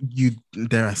 You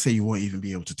dare I say, you won't even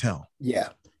be able to tell.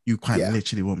 You quite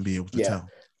literally won't be able to tell.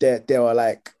 There are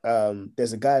like,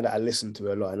 there's a guy that I listen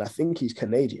to a lot, and I think he's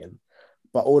Canadian,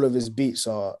 but all of his beats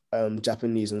are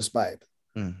Japanese inspired.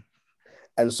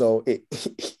 And so it,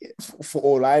 for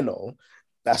all I know,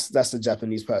 that's a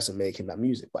Japanese person making that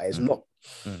music, but it's not.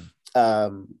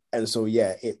 And so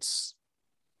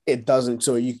it doesn't.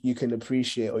 So you can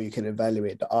appreciate or you can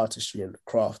evaluate the artistry and the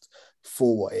craft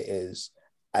for what it is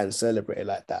and celebrate it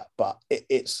like that. But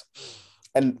it's,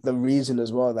 and the reason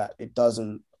as well that it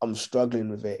doesn't, I'm struggling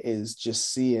with it, is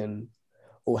just seeing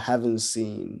or having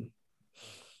seen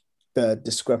the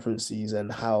discrepancies and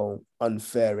how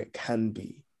unfair it can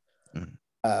be.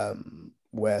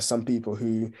 Where some people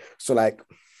who, so like,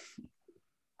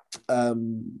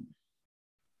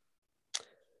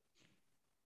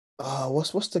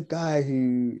 what's the guy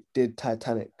who did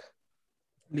Titanic?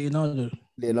 Leonardo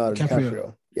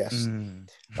DiCaprio. Yes.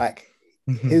 Like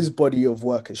his body of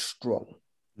work is strong.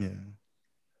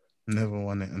 Never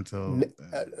won it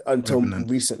until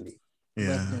recently.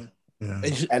 And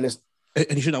he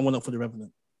shouldn't have won up for the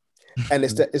Revenant. And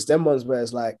it's them ones where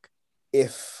it's like,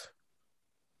 if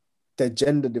the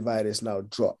gender divide is now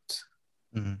dropped,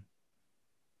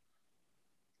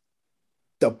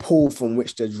 the pool from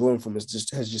which they're drawn from has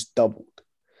just doubled.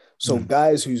 So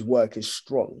guys whose work is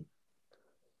strong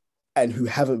and who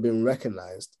haven't been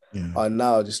recognized are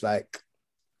now just like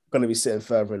going to be sitting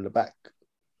further in the back.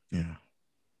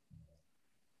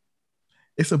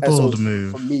 It's a bold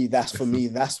move. That's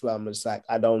where I'm just like,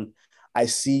 I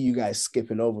see you guys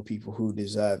skipping over people who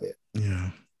deserve it.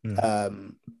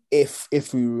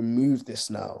 If we remove this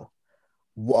now,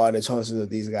 what are the chances of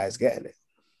these guys getting it?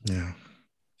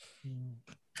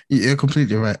 You're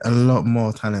completely right. A lot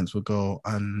more talents will go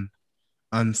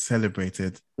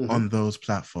uncelebrated on those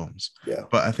platforms.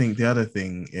 But I think the other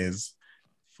thing is,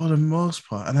 for the most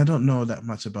part, and I don't know that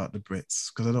much about the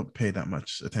Brits because I don't pay that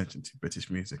much attention to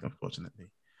British music, unfortunately.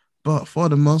 But for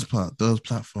the most part, those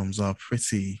platforms are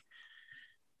pretty...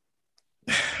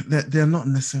 They're not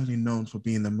necessarily known for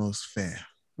being the most fair.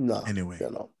 No, anyway.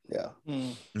 They're not.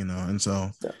 You know, and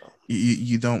so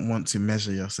you don't want to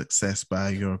measure your success by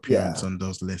your appearance on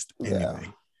those lists anyway.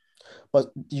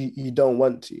 But you don't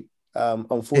want to.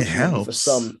 Unfortunately for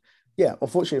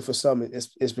some,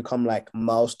 it's become like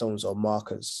milestones or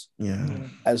markers.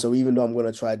 And so even though I'm going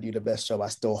to try to do the best job, I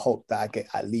still hope that I get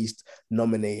at least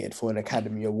nominated for an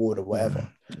Academy Award or whatever.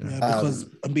 Because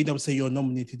being able to say you're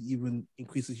nominated even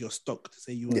increases your stock to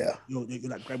say you're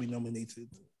like Grammy nominated.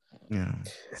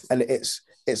 And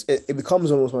it becomes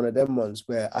almost one of them ones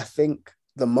where I think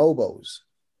the Mobos,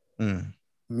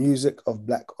 music of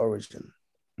Black origin,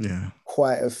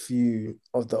 quite a few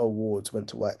of the awards went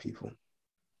to white people.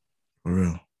 For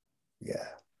real? Yeah.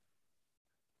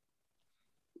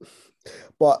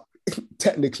 But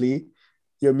technically,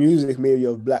 your music may be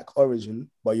of Black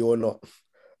origin, but you're not.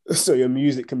 So your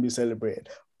music can be celebrated.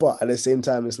 But at the same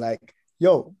time, it's like,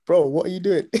 yo, bro, what are you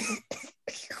doing?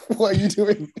 What are you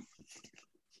doing?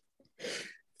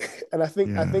 And I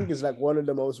think it's like one of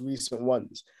the most recent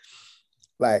ones.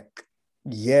 Like,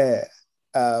 yeah.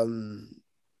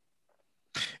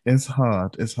 It's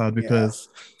hard. It's hard because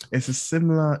it's a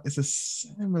similar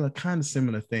kind of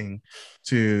similar thing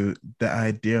to the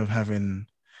idea of having.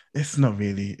 It's not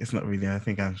really. I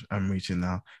think I'm reaching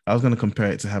now. I was going to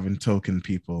compare it to having token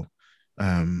people,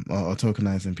 or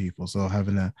tokenizing people. So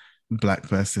having a black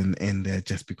person in there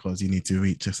just because you need to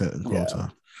reach a certain quota. Yeah.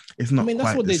 It's not that's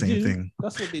quite what the they same do. thing.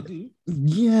 That's what they do.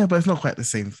 Yeah, but it's not quite the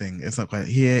same thing. It's not quite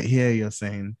here. Here you're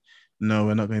saying, no,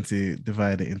 we're not going to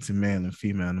divide it into male and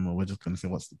female anymore. We're just going to say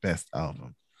what's the best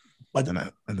album. But and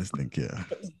I just think, yeah.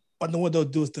 But what they'll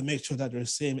do is to make sure that there's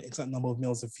the same exact number of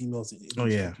males and females in each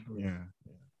category. Yeah.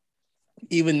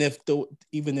 Even if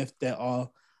there are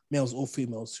males or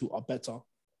females who are better.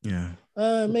 Yeah.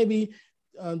 Maybe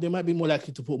they might be more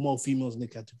likely to put more females in the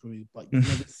category, but you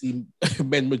never see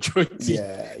men majority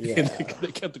in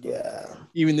the category. Yeah.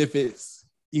 Even if it's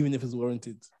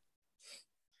warranted.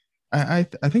 I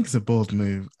think it's a bold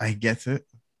move. I get it.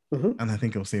 And I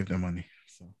think it'll save them money.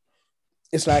 So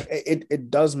it's like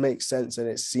it does make sense, and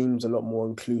it seems a lot more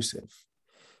inclusive.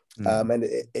 And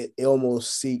it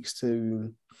almost seeks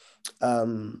to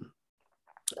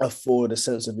afford a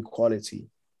sense of equality,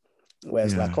 where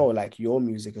it's like, oh, like your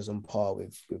music is on par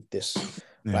with this,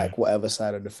 like whatever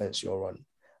side of the fence you're on,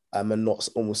 and not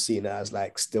almost seeing it as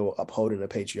like still upholding a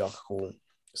patriarchal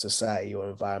society or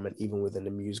environment even within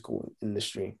the musical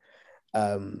industry.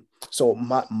 So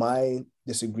my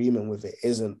disagreement with it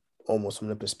isn't almost from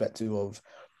the perspective of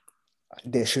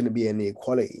there shouldn't be any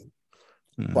equality,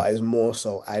 but it's more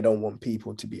so I don't want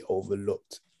people to be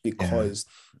overlooked because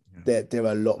there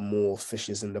are a lot more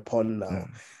fishes in the pond now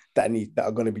that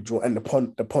are going to be drawn, and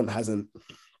the pond hasn't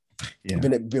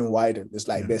been widened. It's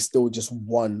like there's still just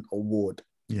one award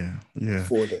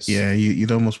for this.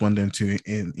 You'd almost want them to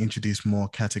introduce more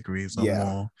categories or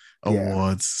more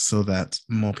awards so that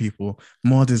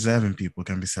more deserving people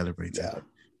can be celebrated.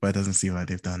 But it doesn't seem like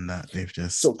they've done that. They've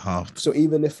just halved. So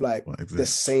even if like the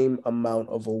same amount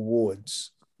of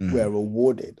awards were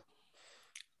awarded,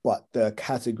 but the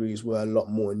categories were a lot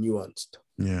more nuanced.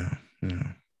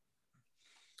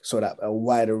 So that a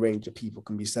wider range of people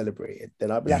can be celebrated,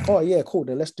 then I'd be like, oh yeah, cool,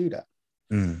 then let's do that.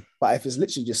 But if it's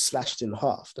literally just slashed in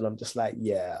half, then I'm just like,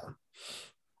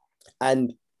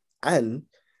 and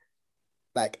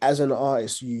like as an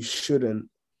artist, you shouldn't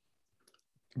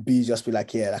be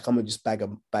like, like I'm gonna just bag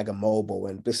a mobile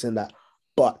and this and that.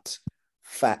 But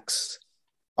facts,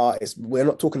 artists, we're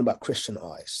not talking about Christian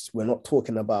artists. We're not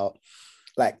talking about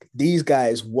like these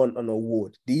guys want an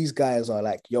award. These guys are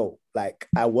like, yo, like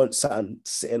I want something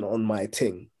sitting on my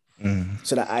thing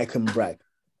so that I can brag.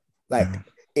 Like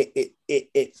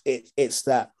it's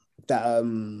that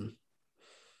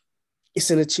it's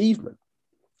an achievement.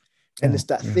 And it's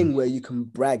that thing where you can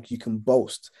brag, you can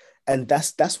boast. And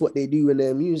that's what they do in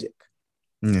their music.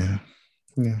 That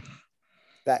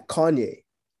Kanye,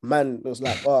 man was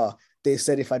like, they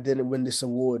said if I didn't win this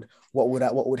award, what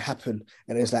would happen?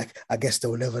 And it's like, I guess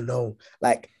they'll never know.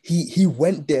 Like he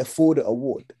went there for the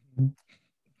award.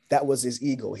 That was his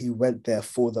ego. He went there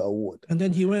for the award. And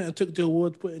then he went and took the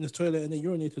award, put it in his toilet, and then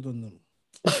urinated on them.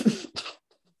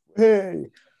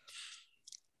 Hey.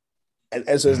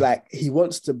 And so it's like he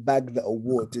wants to bag the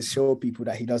award to show people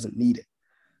that he doesn't need it.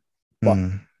 But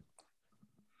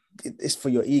it's for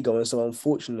your ego. And so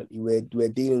unfortunately, we're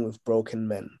dealing with broken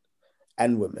men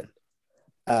and women,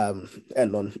 and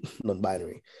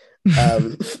non-binary,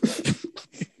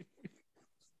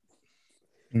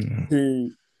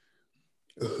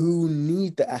 who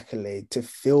need the accolade to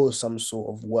feel some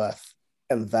sort of worth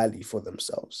and value for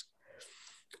themselves.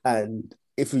 And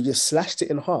if we just slashed it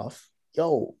in half,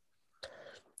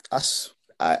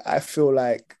 I feel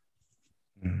like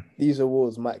these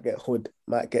awards might get hood,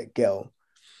 might get girl.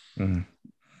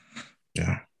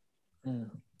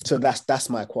 So that's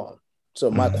my qualm. So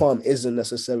my qualm isn't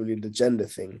necessarily the gender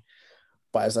thing,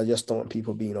 but as I just don't want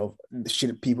people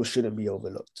people shouldn't be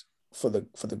overlooked for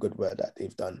the good work that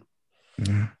they've done.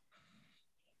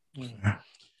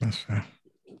 That's fair.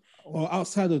 Well,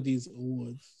 outside of these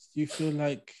awards, do you feel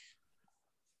like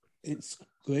it's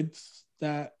good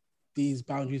that these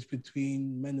boundaries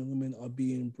between men and women are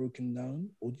being broken down,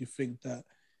 or do you think that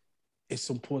it's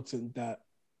important that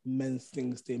men's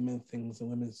things stay men's things and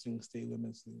women's things stay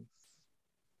women's things?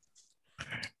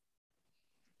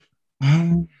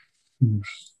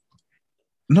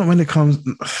 Not when it comes.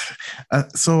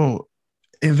 So,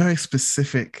 in very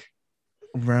specific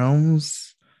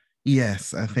realms,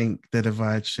 yes, I think the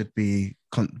divide should be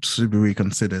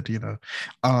reconsidered. You know,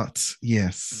 art,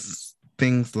 yes,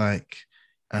 things like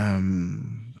I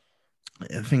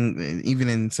think even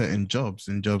in certain jobs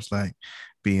like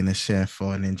being a chef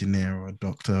or an engineer or a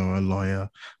doctor or a lawyer,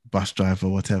 bus driver,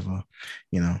 whatever,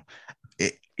 you know,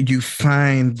 you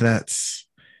find that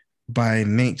by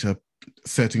nature,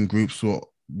 certain groups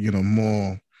will,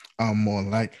 are more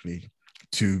likely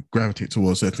to gravitate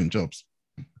towards certain jobs,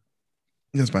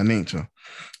 just by nature.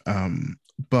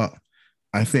 But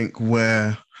I think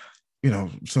where,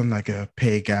 something like a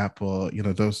pay gap or,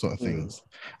 those sort of things,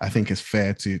 I think it's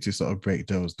fair to sort of break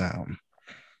those down.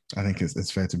 I think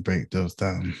it's fair to break those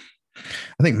down.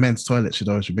 I think men's toilets should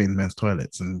always remain men's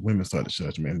toilets and women's toilets should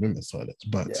always remain women's toilets.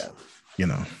 But,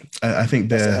 I think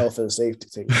that's a health and safety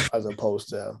thing as opposed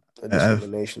to a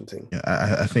discrimination thing.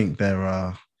 I think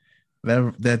there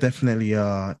definitely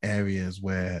are areas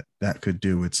where that could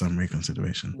do with some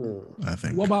reconsideration, I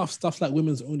think. What about stuff like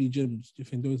women's only gyms? Do you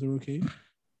think those are okay?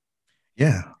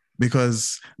 Yeah,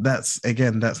 because that's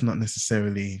not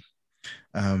necessarily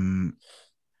the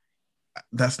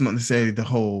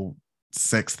whole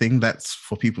sex thing. That's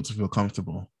for people to feel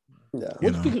comfortable. Yeah.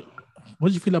 What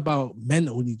do you feel about men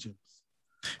only gyms?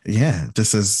 Yeah,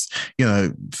 just as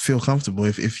feel comfortable.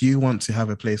 If you want to have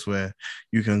a place where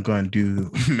you can go and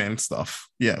do men stuff,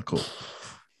 yeah, cool.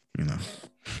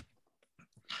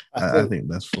 I think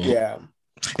that's for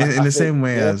in the same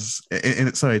way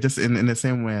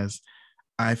as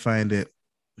I find it,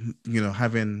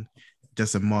 having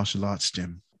just a martial arts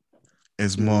gym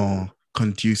is more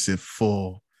conducive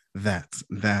for that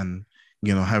than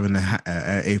having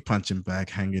a punching bag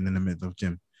hanging in the middle of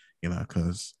gym,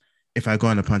 because if I go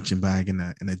on a punching bag in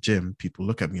a gym, people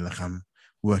look at me like I'm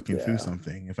working through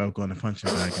something. If I go on a punching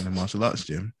bag in a martial arts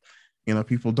gym,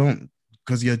 people don't,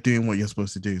 because you're doing what you're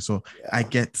supposed to do. So I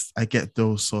get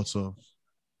those sorts of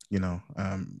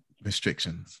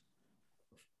restrictions.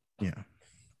 Yeah.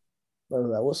 I was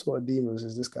like, what sort of demons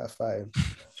is this guy fighting?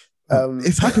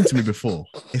 It's happened to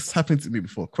me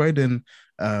before. Croydon,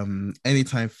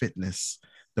 Anytime Fitness,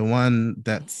 the one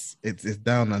that's it's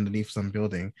down underneath some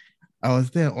building. I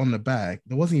was there on the bag.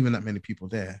 There wasn't even that many people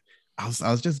there. I was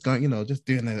just going, just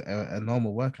doing a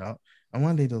normal workout. And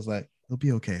one lady was like, "It'll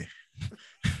be okay."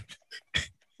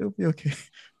 It'll be okay.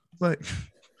 Like,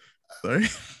 sorry.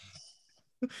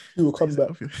 You will come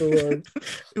back.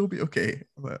 It'll be okay.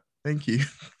 But thank you.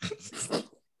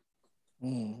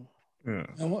 Yeah.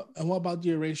 And what about the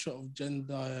erasure of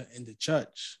gender in the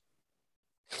church?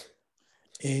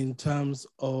 In terms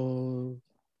of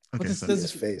there's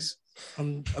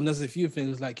a few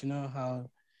things, like how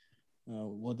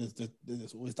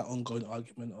there's always that ongoing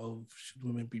argument of should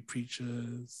women be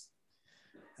preachers,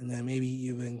 and then maybe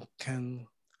even can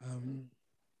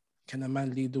a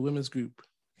man lead the women's group?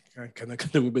 Can a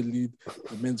woman lead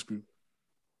the men's group?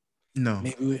 No.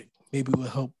 Maybe we'll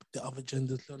help the other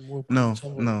genders learn more about each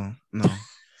other. No.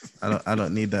 I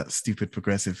don't need that stupid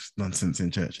progressive nonsense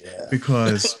in church. Yeah.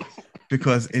 Because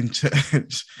in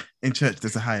church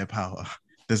there's a higher power.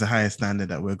 There's a higher standard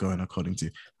that we're going according to.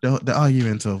 The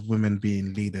argument of women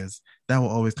being leaders, that will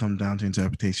always come down to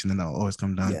interpretation, and that will always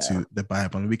come down to the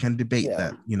Bible. And we can debate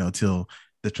that, till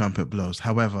the trumpet blows.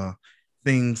 However,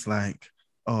 things like,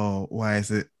 why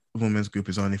is it women's group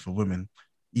is only for women?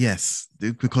 Yes,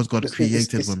 because God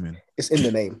created women. It's in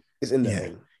the name. It's in the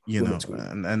name.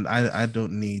 And I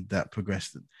don't need that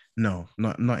progression. No,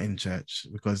 not in church,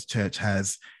 because church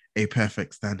has a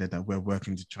perfect standard that we're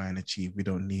working to try and achieve. We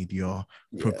don't need your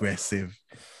progressive,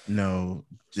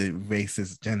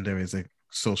 racist gender is a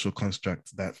social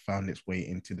construct that found its way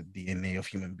into the DNA of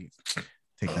human beings.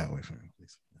 Take that away from me,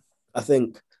 please. I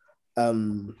think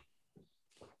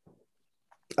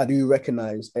I do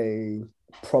recognize a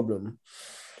problem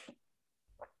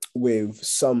with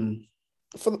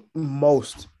for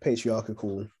most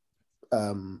patriarchal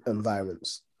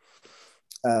environments,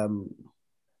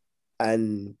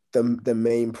 and the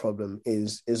main problem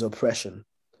is oppression,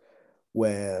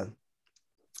 where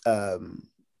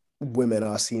women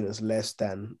are seen as less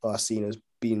than, are seen as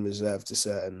being reserved to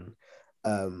certain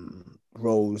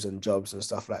roles and jobs and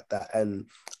stuff like that. And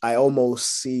I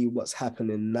almost see what's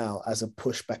happening now as a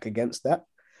pushback against that,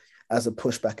 as a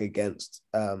pushback against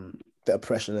the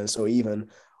oppression. And so even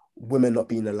women not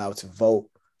being allowed to vote,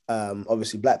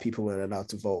 obviously Black people weren't allowed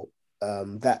to vote,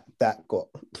 that got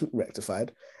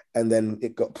rectified, and then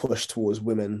it got pushed towards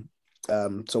women,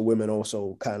 so women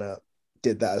also kind of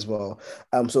did that as well.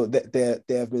 So there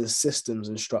have been systems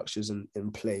and structures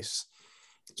in place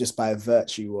just by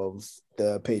virtue of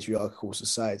the patriarchal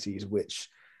societies, which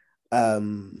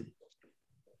would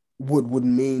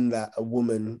mean that a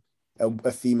woman,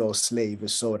 a female slave,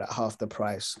 is sold at half the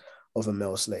price of a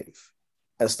male slave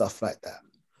and stuff like that.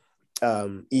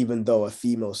 Even though a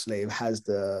female slave has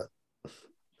the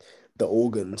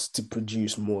organs to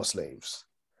produce more slaves.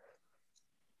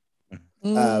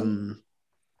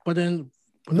 But then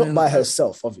not by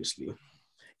herself, obviously.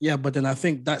 Yeah, but then I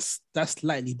think that's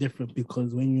slightly different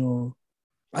because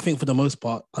I think for the most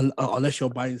part, unless you're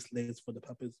buying slaves for the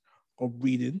purpose of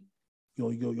breeding,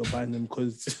 you're buying them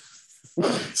because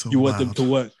you want them to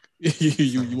work.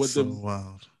 you want so them.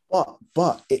 Wild.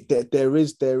 But there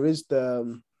is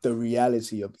the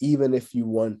reality of, even if you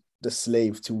want the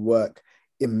slave to work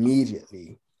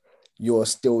immediately, you're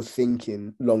still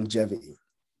thinking longevity.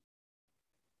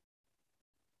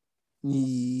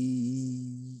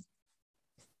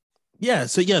 Yeah.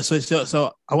 So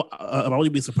I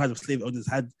wouldn't be surprised if slave owners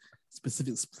had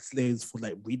specific slaves for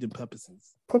like breeding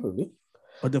purposes. Probably.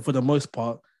 But then for the most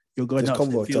part, you're going out to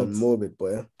the fields. Morbid,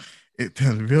 boy. It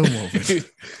turned real morbid.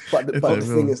 but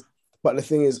the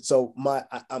thing is, so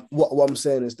what I'm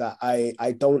saying is that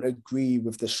I don't agree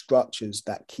with the structures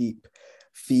that keep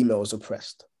females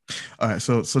oppressed. All right,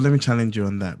 so let me challenge you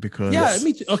on that, because let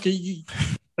me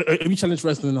challenge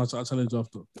first, and then I'll challenge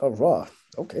after. Oh, right.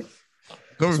 Okay.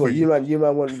 So you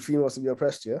man want females to be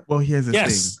oppressed, yeah? Well, here's the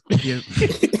thing.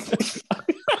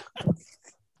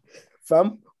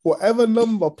 Fam, whatever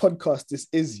number podcast this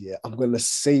is, yeah, I'm gonna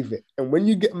save it. And when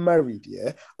you get married,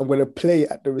 yeah, I'm gonna play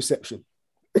it at the reception.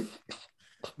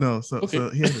 So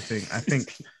here's the thing. I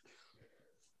think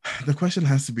the question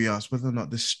has to be asked whether or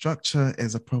not the structure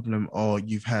is a problem, or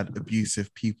you've had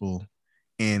abusive people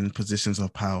in positions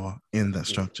of power in that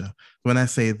structure. When I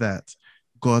say that,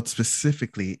 God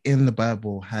specifically in the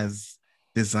Bible has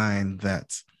designed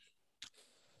that.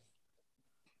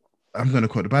 I'm going to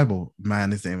quote the Bible: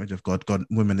 man is the image of God,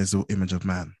 woman is the image of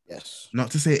man. Yes. Not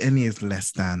to say any is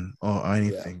less than or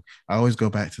anything. Yeah. I always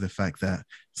go back to the fact that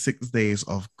 6 days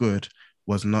of good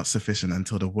was not sufficient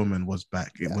until the woman was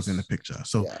back. It was in the picture.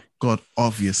 So God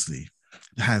obviously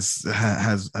has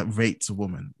rates a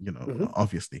woman,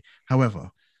 obviously.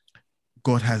 However,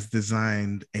 God has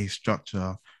designed a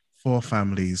structure for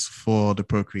families, for the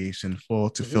procreation,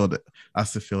 to fill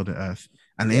us to fill the earth.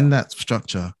 And in that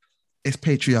structure, it's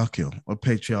patriarchal,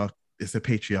 it's a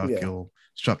patriarchal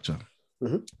structure.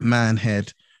 Man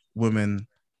head, woman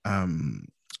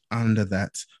under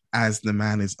that, as the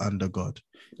man is under God.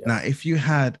 Now, if you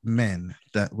had men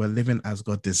that were living as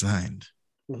God designed,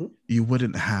 you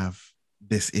wouldn't have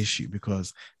this issue,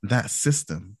 because that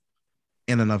system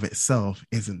in and of itself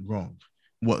isn't wrong.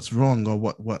 What's wrong, or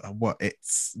what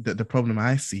it's the problem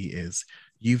I see is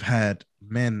you've had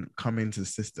men come into the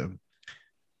system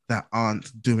that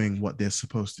aren't doing what they're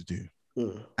supposed to do.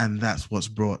 And that's what's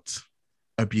brought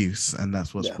abuse, and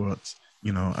that's what's brought,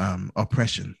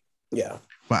 oppression. Yeah.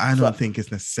 But I don't think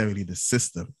it's necessarily the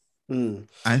system.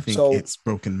 I think it's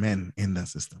broken men in that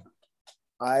system.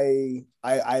 I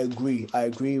agree. I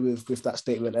agree with that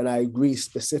statement, and I agree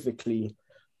specifically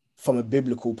from a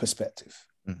biblical perspective.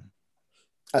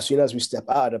 As soon as we step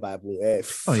out of the Bible, as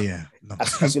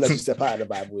soon as we step out of the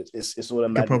Bible, it's all a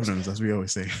madness. Problems, as we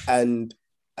always say. And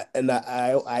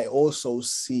I also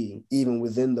see, even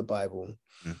within the Bible,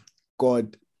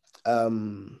 God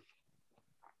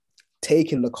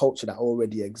taking the culture that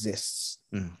already exists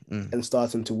and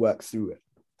starting to work through it.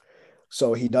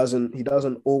 So he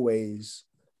doesn't always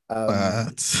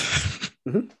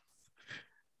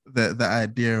the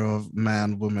idea of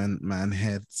man, woman, man,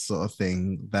 head sort of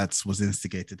thing was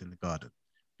instigated in the garden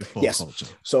before culture.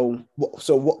 So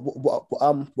what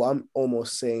I'm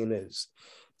almost saying is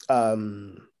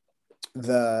from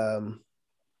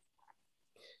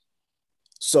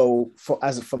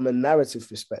a narrative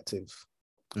perspective,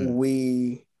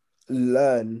 we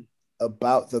learn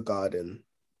about the garden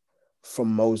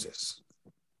from Moses.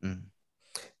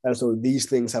 And so these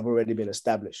things have already been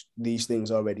established. These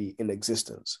things are already in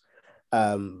existence.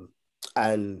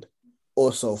 And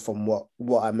also from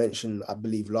what I mentioned, I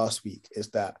believe last week, is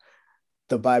that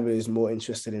the Bible is more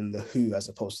interested in the who as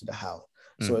opposed to the how.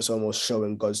 So it's almost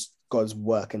showing God's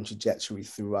work and trajectory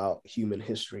throughout human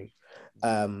history.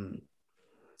 And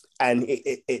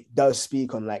it does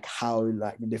speak on like how in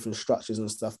like the different structures and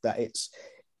stuff that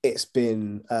it's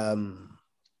been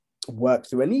worked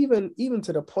through. And even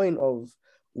to the point of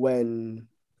when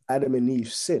Adam and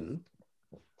Eve sinned,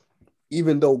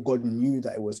 even though God knew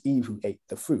that it was Eve who ate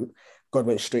the fruit, God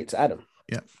went straight to Adam.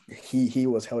 Yeah, he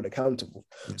was held accountable.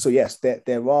 Yeah. So yes,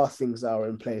 there are things that are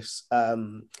in place,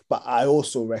 but I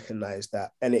also recognize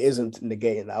that, and it isn't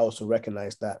negating that, I also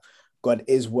recognize that God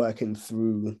is working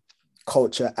through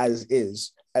culture as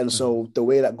is, and so the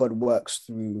way that God works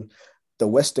through the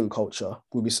Western culture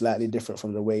will be slightly different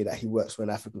from the way that he works with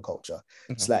an African culture,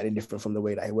 slightly different from the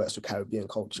way that he works with Caribbean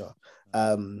culture.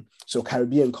 So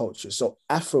Caribbean cultures, so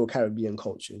Afro-Caribbean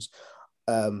cultures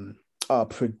are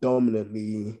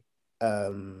predominantly,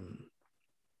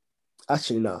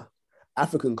 Actually, no.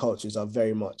 African cultures are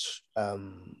very much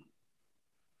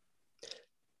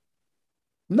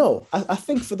no. I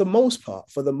think for the most part,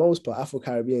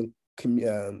 Afro-Caribbean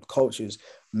cultures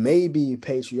may be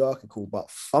patriarchal,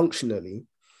 but functionally,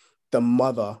 the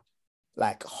mother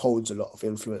like holds a lot of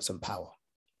influence and power.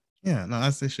 Yeah, no,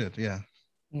 as they should. Yeah.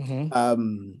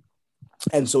 Mm-hmm.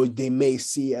 And so they may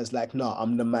see it as like, no,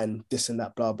 I'm the man, this and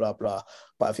that, blah, blah, blah.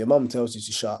 But if your mom tells you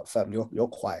to shut up, fam, you're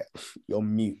quiet, you're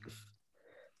mute.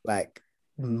 Like,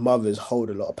 mothers hold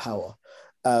a lot of power.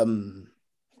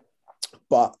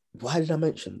 But why did I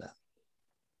mention that?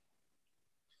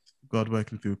 God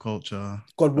working through culture.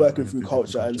 God working through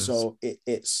culture. And so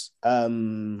it's I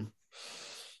don't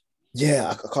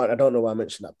know why I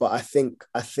mentioned that. But I think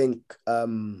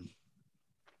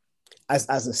as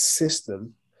a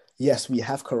system, yes, we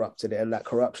have corrupted it, and that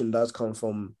corruption does come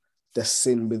from the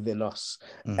sin within us.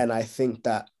 And I think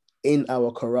that in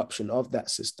our corruption of that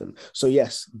system, so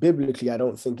yes, biblically, I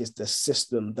don't think it's the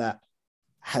system that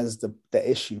has the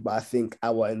issue, but I think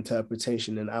our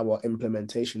interpretation and our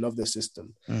implementation of the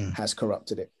system has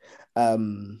corrupted it.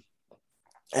 And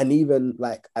even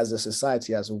like as a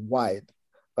society, as a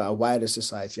wider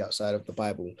society outside of the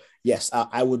Bible, yes,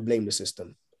 I would blame the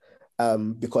system.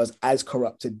 Because as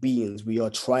corrupted beings, we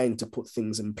are trying to put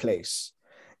things in place.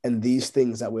 And these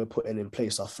things that we're putting in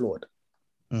place are flawed.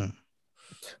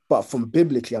 But from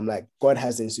biblically, I'm like, God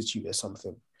has instituted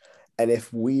something. And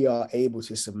if we are able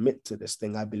to submit to this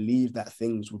thing, I believe that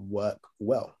things would work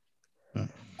well.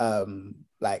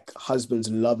 Like husbands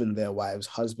loving their wives,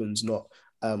 husbands not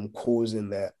causing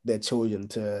their children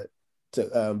to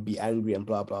be angry and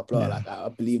blah, blah, blah. Yeah. Like I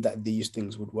believe that these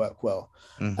things would work well.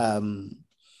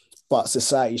 But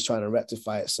society is trying to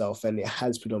rectify itself, and it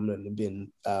has predominantly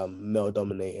been male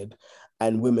dominated,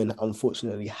 and women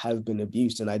unfortunately have been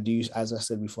abused. And I do, as I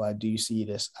said before, I do see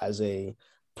this as a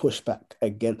pushback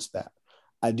against that.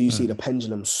 I do see the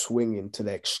pendulum swinging to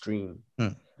the extreme,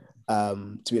 to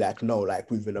be like, no, like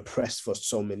we've been oppressed for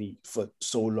so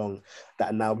long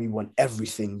that now we want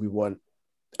everything we want.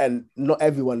 And not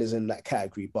everyone is in that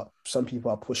category, but some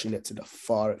people are pushing it to the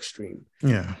far extreme.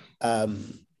 Yeah.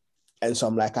 And so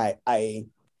I'm like, I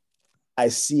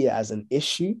see it as an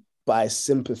issue, but I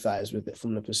sympathize with it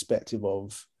from the perspective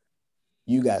of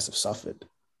you guys have suffered.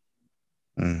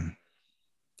 And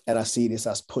I see this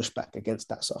as pushback against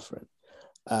that suffering.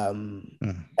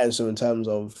 And so in terms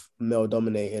of male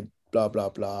dominated, blah, blah,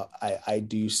 blah, I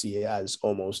do see it as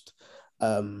almost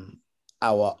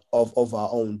our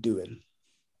own doing,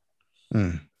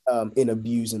 in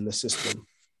abusing the system,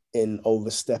 in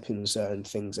overstepping certain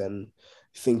things and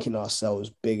thinking ourselves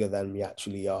bigger than we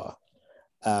actually are.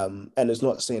 And it's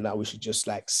not saying that we should just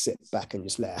like sit back and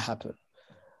just let it happen,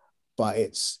 but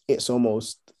it's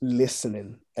almost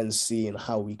listening and seeing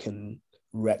how we can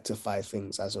rectify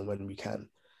things as and when we can.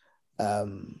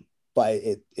 But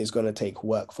it is going to take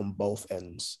work from both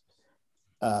ends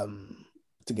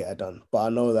to get it done. But I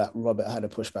know that Robert had a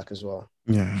pushback as well.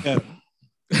 Yeah.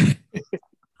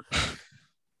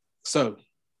 So,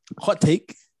 hot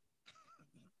take.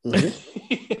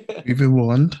 You've been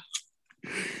warned.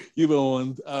 You've been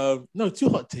warned. No, 2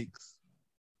 hot takes.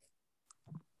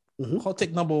 Hot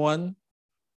take number 1: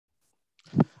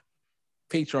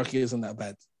 patriarchy isn't that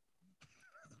bad.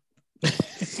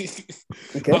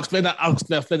 Okay. I'll explain that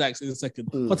in a second.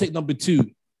 Hot take number 2: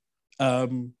 I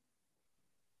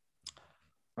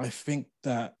think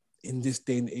that in this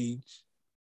day and age,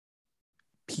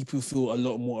 people feel a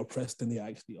lot more oppressed than they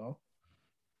actually are.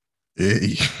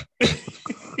 Hey.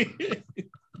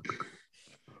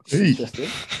 Interesting.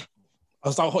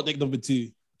 I'll start hot take number 2.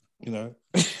 You know,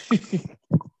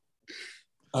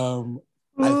 I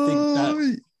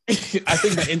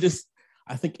think that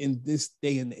in this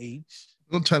day and age,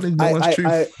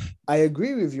 I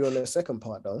agree with you on the second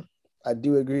part, though. I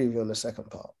do agree with you on the second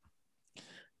part.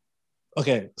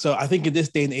 Okay, so I think in this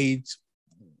day and age,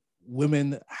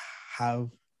 women have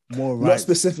more rights. Not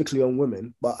specifically on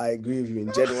women, but I agree with you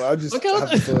in general. I just have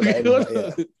to feel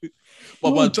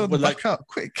like John, but back out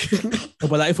quick.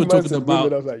 But like if we're talking about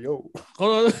women, I was like, yo,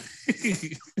 hold on.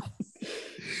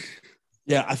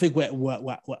 Yeah, I think we're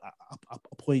at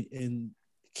a point in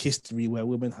history where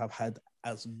women have had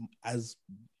as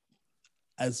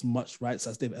much rights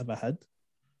as they've ever had,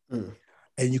 and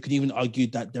you can even argue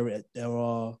that there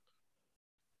are,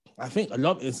 I think, a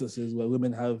lot of instances where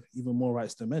women have even more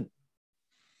rights than men.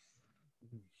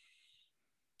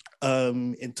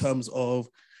 In terms of,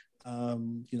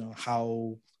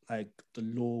 how like the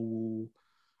law will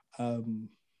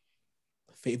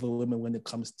favor women when it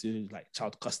comes to like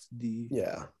child custody.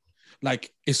 Yeah.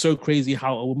 Like, it's so crazy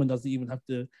how a woman doesn't even have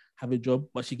to have a job,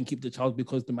 but she can keep the child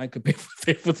because the man can pay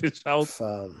for the child.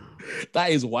 That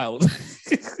is wild.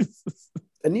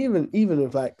 And even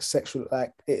with like sexual,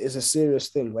 like it is a serious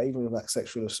thing, but even with like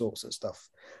sexual assaults and stuff,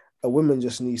 a woman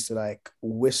just needs to like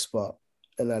whisper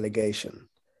an allegation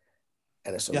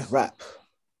and it's a wrap.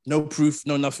 No proof,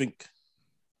 no nothing.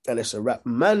 And it's a wrap.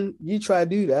 Man, you try to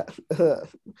do that.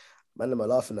 Man, them are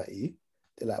laughing at you.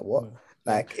 They're like, what?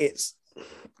 Like it's,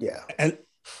 And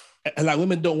like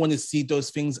women don't want to see those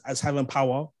things as having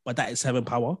power, but that is having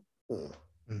power.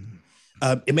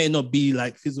 It may not be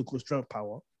like physical strength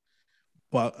power,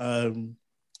 but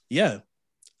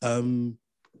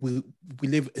we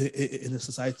live in a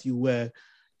society where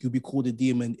you'll be called a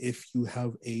demon if you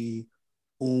have a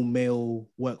all male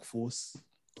workforce,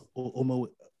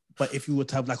 but if you were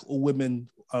to have like all women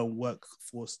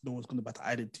workforce, no one's gonna bat an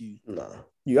eyelid to you. No,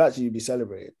 you actually be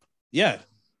celebrated. Yeah,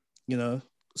 you know.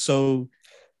 So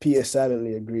Peter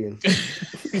silently agreeing.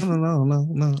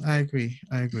 No. I agree.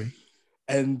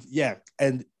 And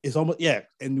and it's almost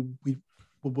and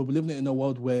we're living in a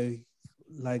world where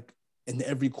like in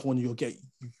every corner you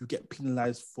get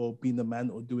penalized for being a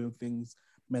man or doing things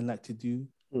men like to do.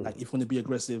 Like if you want to be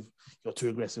aggressive, you're too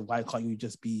aggressive. Why can't you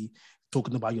just be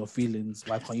talking about your feelings?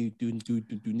 Why can't you do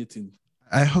knitting?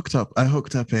 I hooked up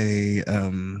a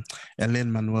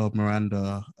Lin-Manuel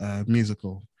Miranda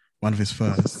musical, one of his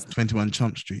first, 21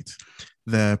 Chump Street.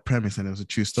 The premise, and it was a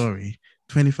true story,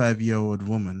 25-year-old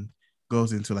woman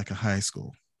goes into like a high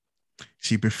school.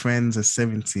 She befriends a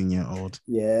 17-year-old,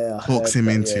 talks him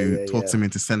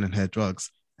into selling her drugs,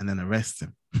 and then arrests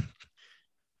him.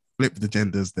 Flip the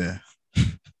genders there.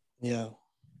 Yeah.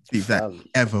 See if that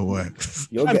ever works.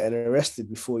 You're getting arrested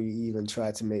before you even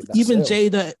try to make that even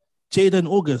sale. Jada and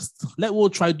August. Let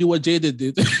Will try to do what Jada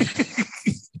did.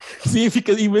 See if he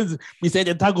can even be saying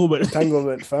entanglement.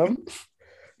 Entanglement, fam.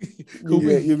 You'll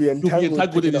be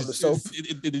entangled in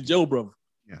the jail, bro.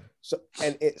 Yeah. So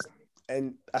I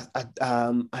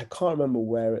can't remember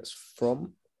where it's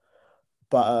from,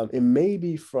 but it may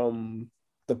be from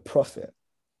the Prophet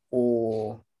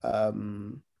or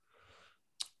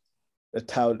the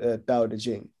Tao Te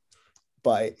Ching,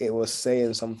 but it was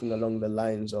saying something along the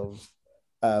lines of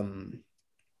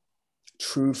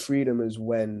true freedom is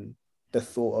when the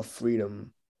thought of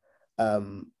freedom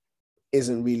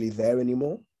isn't really there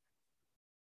anymore.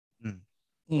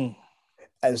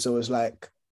 And so it's like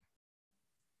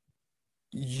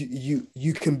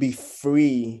you can be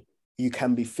free, you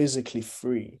can be physically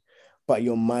free, but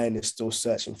your mind is still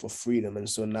searching for freedom. And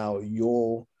so now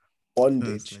your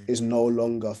bondage is no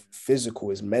longer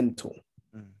physical, it's mental.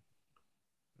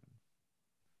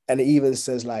 And it even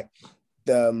says like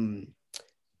the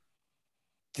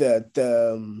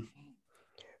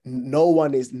no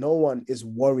one is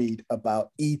worried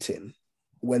about eating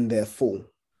when they're full.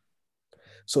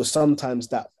 So sometimes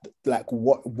that like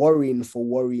worrying for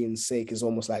worrying's sake is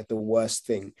almost like the worst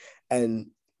thing. And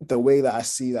the way that I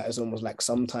see that is almost like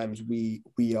sometimes we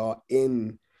are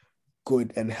in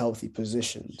good and healthy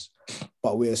positions,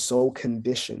 but we're so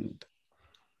conditioned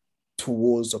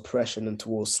towards oppression and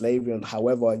towards slavery and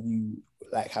however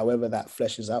that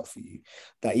fleshes out for you,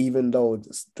 that even though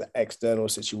the external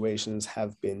situations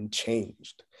have been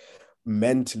changed,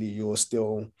 mentally you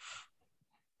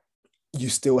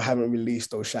still haven't released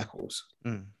those shackles.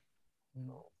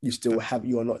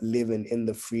 You are not living in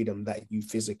the freedom that you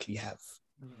physically have.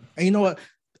 And you know what?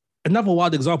 Another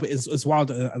wild example is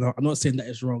wild, and I'm not saying that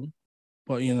it's wrong,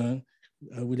 but you know,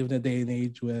 we live in a day and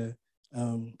age where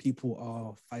people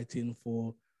are fighting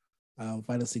for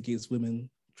violence against women,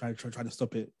 trying to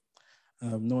stop it.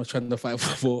 No one's trying to fight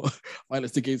for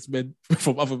violence against men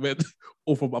from other men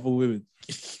or from other women.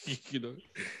 You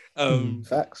know,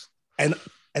 facts. And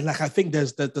like I think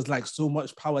there's like so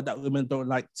much power that women don't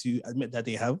like to admit that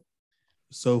they have.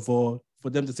 So for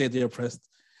them to say they're oppressed,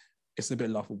 it's a bit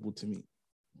laughable to me.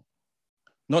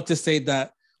 Not to say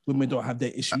that women don't have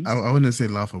their issues. I wouldn't say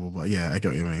laughable, but yeah, I get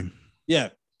what you mean. Yeah.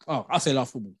 Oh, I'll say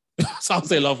laughable. So I'll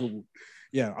say laughable.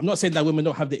 Yeah. I'm not saying that women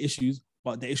don't have the issues,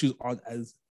 but the issues aren't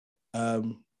as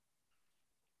Hold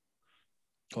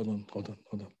on.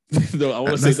 No, I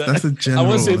want to say that. That's a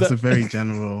general. That's a very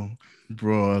general,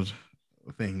 broad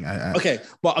thing. Okay.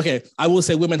 I will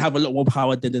say women have a lot more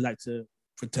power than they like to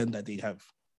pretend that they have.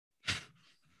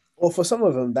 Or for some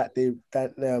of them, that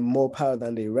they're more power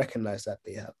than they recognize that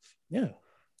they have. Yeah.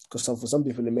 Because for some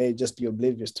people, they may just be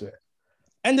oblivious to it.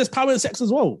 And there's power in sex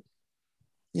as well.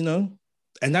 You know,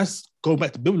 and that's going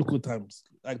back to biblical times.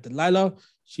 Like Delilah,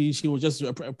 she was just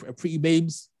a pretty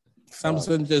babes.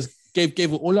 Samson just gave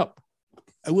it all up.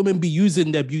 And women be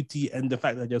using their beauty and the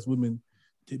fact that there's women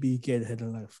to be getting ahead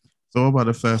in life. So what about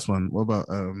the first one? What about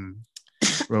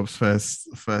Rob's first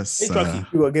Patriarchy.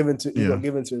 He got given to Yeah.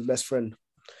 his best friend.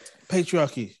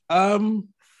 Patriarchy.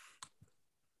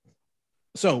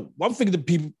 So one thing that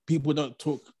people don't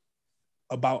talk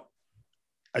about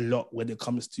a lot when it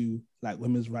comes to like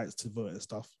women's rights to vote and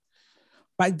stuff.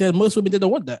 Back then, most women didn't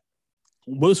want that.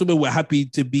 Most women were happy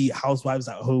to be housewives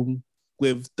at home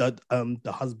with the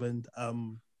husband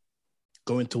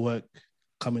going to work,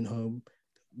 coming home.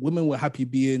 Women were happy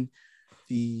being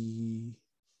the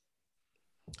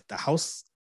house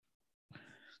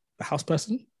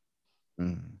person.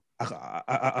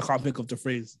 I can't think of the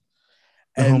phrase.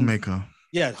 The homemaker.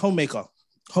 Yeah, homemaker,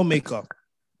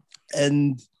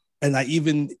 and like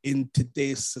even in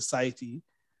today's society,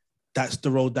 that's the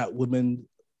role that women,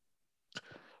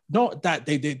 not that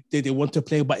they want to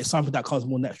play, but it's something that comes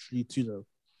more naturally to them.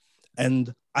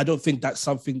 And I don't think that's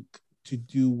something to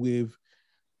do with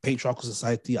patriarchal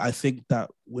society. I think that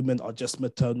women are just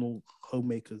maternal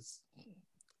homemakers.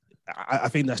 I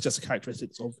think that's just a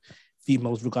characteristic of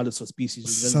females, regardless of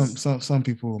species. Some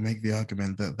people make the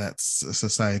argument that that's a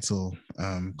societal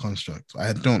construct.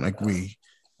 I don't agree.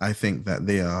 I think that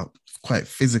they are quite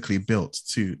physically built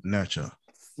to nurture.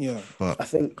 Yeah, but I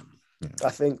think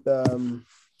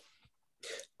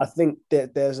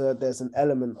that there's an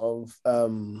element of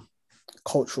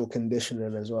cultural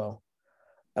conditioning as well,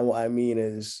 and what I mean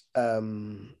is,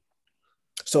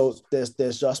 so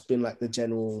there's just been like the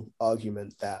general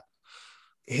argument that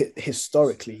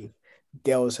historically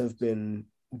girls have been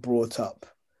brought up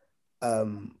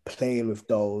playing with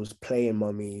dolls, playing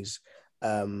mummies,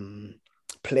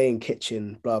 playing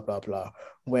kitchen, blah blah blah,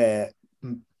 where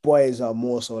boys are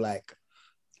more so like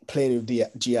playing with the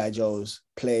GI Joes,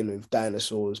 playing with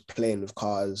dinosaurs, playing with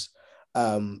cars.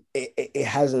 It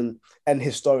hasn't, and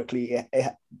historically,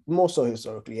 it more so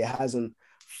historically, it hasn't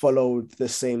followed the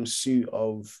same suit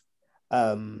of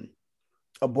a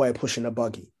boy pushing a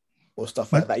buggy or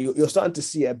stuff like that. You're starting to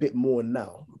see it a bit more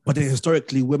now. But then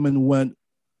historically, women weren't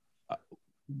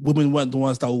the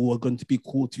ones that were going to be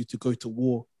called to go to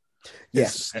war.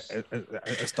 Yes, and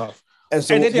stuff. And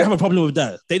so they didn't have a problem with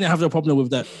that. They didn't have a problem with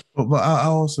that. But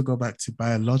I'll also go back to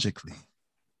biologically.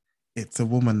 It's a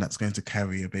woman that's going to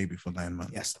carry a baby for 9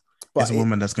 months. Yes. But it's a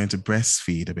woman that's going to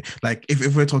breastfeed a bit. Like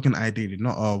if we're talking ideally,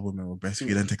 not all women will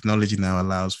breastfeed, and technology now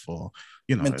allows for,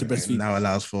 now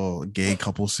allows for gay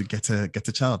couples to get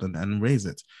a child and raise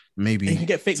it. Maybe and you can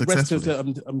get fake breasts to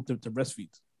breastfeed.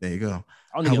 There you go.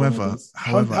 However,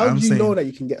 how do you know that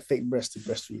you can get fake breasts to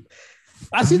breastfeed?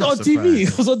 I seen it on TV.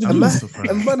 It was on the news.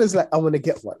 And man is like, I want to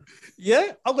get one.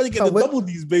 Yeah, I'm gonna get the double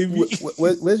D's, baby.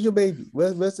 Where's your baby?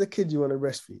 Where's the kid you want to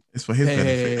breastfeed? It's for his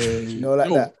benefit. You know, like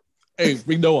that. Hey,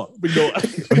 bring Noah. For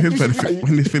his benefit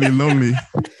when he's feeling lonely.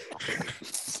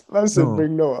 Man said,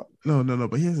 bring Noah. No.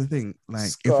 But here's the thing: like,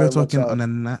 if we're talking on a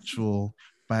natural,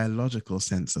 biological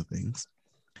sense of things,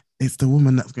 it's the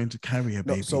woman that's going to carry a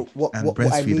baby and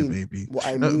breastfeed a baby. What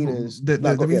I mean is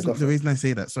the reason I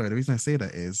say that. Sorry, the reason I say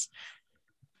that is,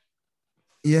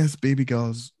 yes, baby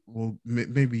girls will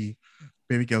maybe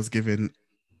baby girls given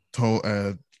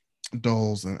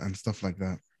dolls and stuff like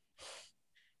that.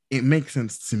 It makes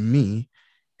sense to me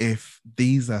if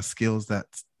these are skills that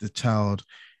the child,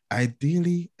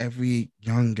 ideally, every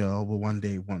young girl will one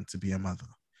day want to be a mother.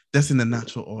 That's in the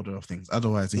natural order of things.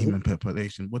 Otherwise, the human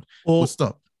population would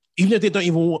stop. Even if they don't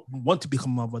even want to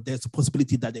become a mother, there's a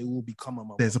possibility that they will become a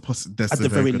mother. There's a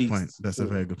very good point. That's a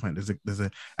very good point. There's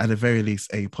at the very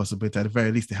least a possibility. At the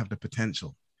very least, they have the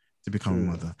potential to become a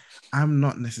mother. I'm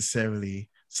not necessarily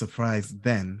surprised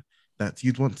then that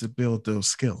you'd want to build those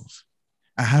skills.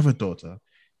 I have a daughter.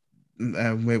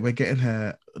 We're getting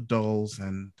her dolls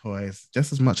and toys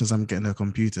just as much as I'm getting her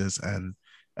computers and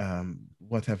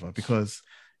whatever, because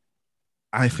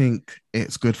I think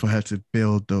it's good for her to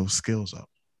build those skills up.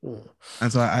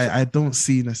 And so I don't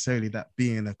see necessarily that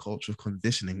being a cultural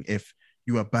conditioning if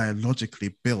you are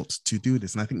biologically built to do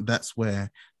this. And I think that's where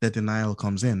the denial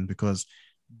comes in, because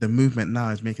the movement now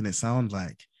is making it sound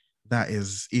like that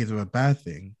is either a bad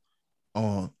thing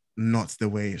or not the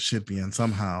way it should be. And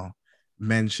somehow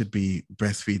men should be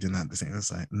breastfeeding at the same time.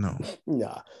 It's like, no.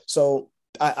 Yeah. So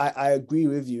I agree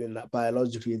with you in that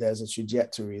biologically there's a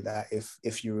trajectory that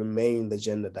if you remain the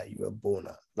gender that you were born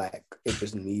at, like it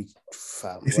just needs it's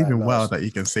right even now, wild that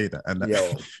you can say that. And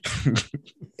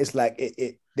it's like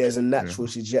it there's a natural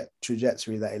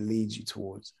trajectory that it leads you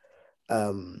towards.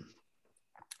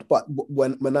 But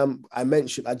when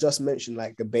I just mentioned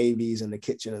like the babies and the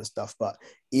kitchen and stuff, but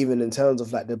even in terms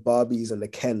of like the Barbies and the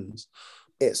Kens,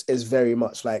 it's very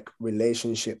much like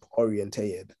relationship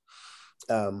orientated.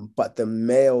 But the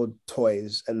male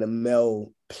toys and the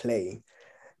male play,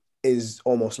 is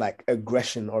almost like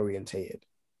aggression orientated.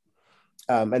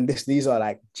 And these are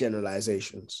like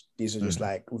generalizations. These are just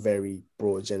like very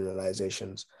broad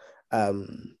generalizations.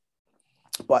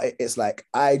 But it's like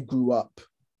I grew up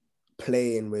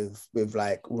playing with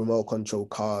like remote control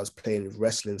cars, playing with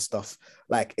wrestling stuff.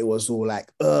 Like it was all like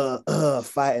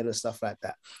fighting and stuff like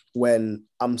that. When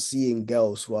I'm seeing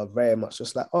girls who are very much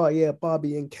just like, oh yeah,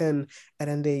 Barbie and Ken,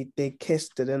 and then they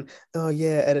kissed, and then oh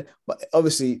yeah, and but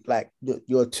obviously like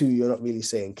you're two, you're not really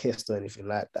saying kissed or anything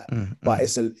like that. But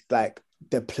it's like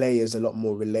the play is a lot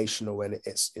more relational, and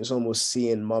it's almost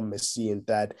seeing mum is seeing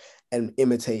dad and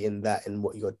imitating that in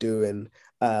what you're doing,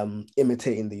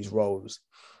 imitating these roles.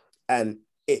 And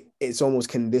it's almost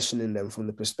conditioning them from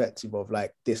the perspective of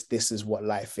like this is what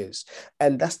life is.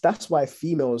 And that's why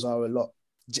females are a lot,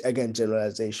 again,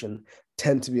 generalization,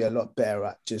 tend to be a lot better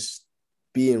at just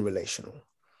being relational,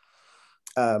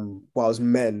 whilst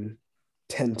men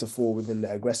tend to fall within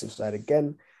the aggressive side.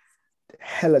 Again,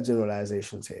 hella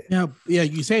generalizations here. Yeah,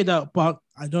 you say that, but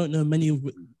I don't know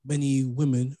many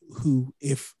women who,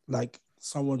 if like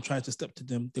someone tried to step to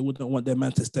them, they wouldn't want their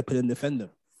man to step in and defend them.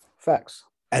 Facts.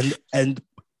 And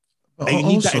you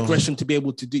need that aggression to be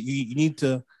able to do. You need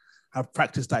to have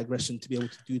practiced that aggression to be able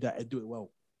to do that and do it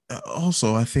well.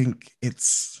 Also, I think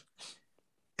it's,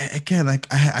 again, like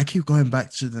I keep going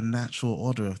back to the natural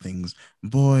order of things.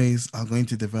 Boys are going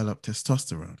to develop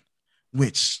testosterone,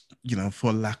 which,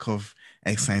 for lack of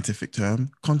a scientific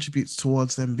term, contributes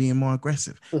towards them being more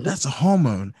aggressive. That's a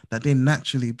hormone that they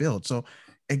naturally build. So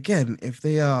again, if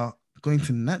they are going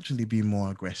to naturally be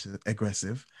more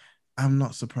aggressive, I'm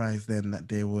not surprised then that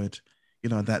they would,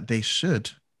 that they should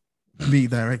be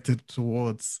directed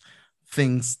towards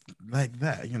things like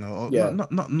that,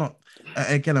 not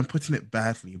again, I'm putting it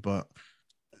badly, but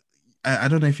I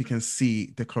don't know if you can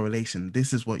see the correlation.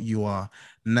 This is what you are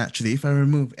naturally. If I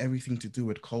remove everything to do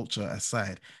with culture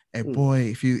aside, a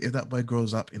boy, if that boy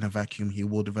grows up in a vacuum, he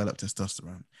will develop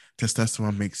testosterone.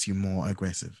 Testosterone makes you more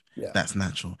aggressive. Yeah. That's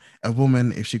natural. A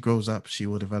woman, if she grows up, she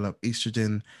will develop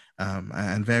estrogen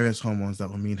and various hormones that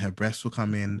will mean her breasts will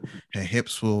come in, her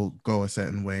hips will go a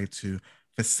certain way to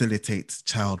facilitate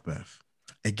childbirth.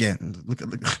 Again, look at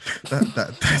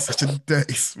that's such a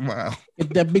dirty smile.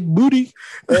 Get that big booty.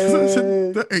 Such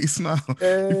a dirty smile.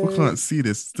 People can't see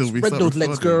this. Still, spread those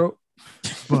legs, girl.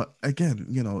 But again,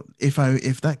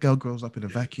 if that girl grows up in a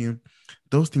vacuum,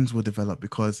 those things will develop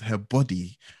because her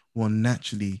body will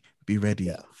naturally be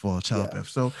ready for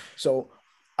childbirth. Yeah. So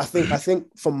I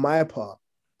think from my part,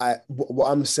 what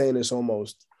I'm saying is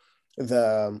almost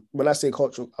when I say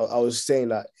cultural, I was saying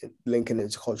that linking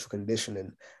it to cultural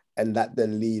conditioning. And that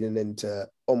then leading into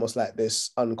almost like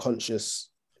this unconscious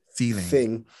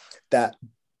thing that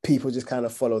people just kind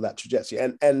of follow that trajectory.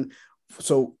 And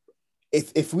so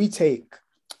if we take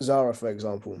Zara, for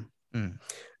example,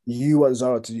 you want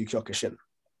Zara to do Kyokushin.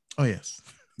 Oh, yes.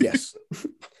 Yes.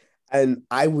 And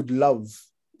I would love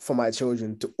for my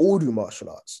children to all do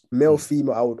martial arts. Male,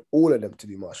 female, I would all of them to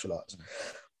do martial arts.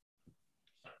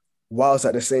 Whilst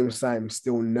at the same time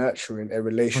still nurturing a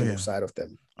relational side of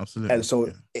them. Absolutely. And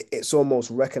so it's almost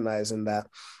recognizing that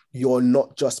you're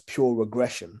not just pure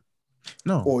regression.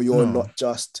 No. Or you're not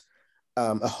just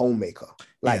a homemaker.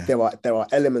 Like there are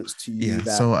elements to you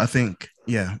that... So I think,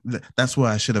 that's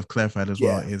what I should have clarified as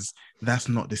well, is that's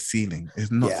not the ceiling. It's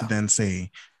not to then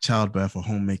say childbirth or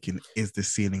homemaking is the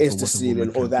ceiling. Is the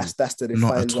ceiling, or that's the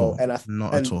defined role.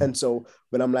 And so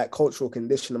when I'm like cultural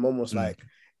condition, I'm almost like,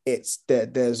 it's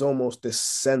there's almost this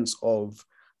sense of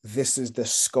this is the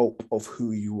scope of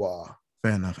who you are.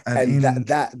 Fair enough. And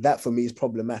that for me is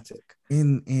problematic.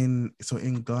 In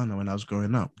Ghana, when I was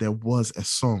growing up, there was a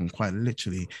song, quite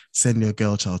literally, "Send Your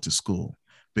Girl Child to School,"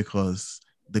 because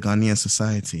the Ghanaian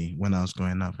society, when I was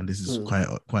growing up, and this is quite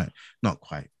not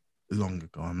quite long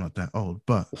ago, I'm not that old,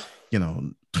 but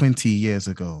 20 years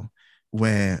ago,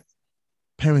 where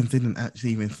parents didn't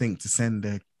actually even think to send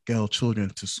their girl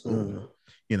children to school.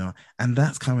 And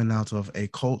that's coming out of a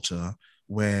culture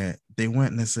where they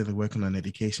weren't necessarily working on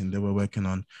education. They were working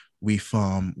on, we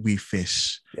farm, we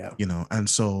fish, and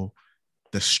so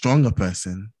the stronger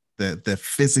person, the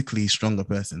physically stronger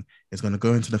person is going to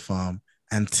go into the farm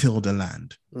and till the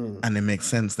land. And it makes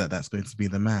sense that that's going to be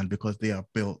the man because they are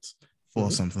built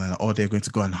for something like that, or they're going to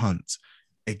go and hunt.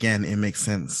 Again, it makes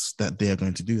sense that they are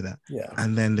going to do that.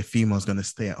 And then the female is going to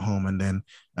stay at home and then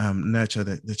nurture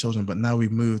the children. But now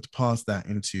we've moved past that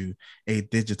into a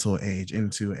digital age,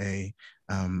 into a,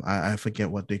 I forget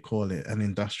what they call it, an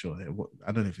industrial,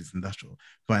 I don't know if it's industrial,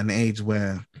 but an age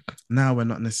where now we're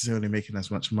not necessarily making as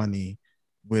much money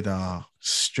with our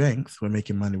strength, we're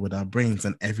making money with our brains,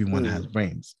 and everyone has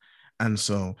brains. And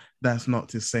so that's not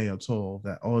to say at all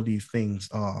that all these things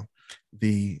are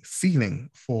the ceiling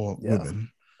for women.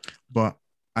 But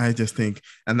I just think,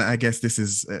 and I guess this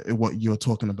is what you're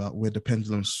talking about, where the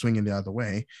pendulum swinging the other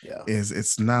way, is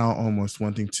it's now almost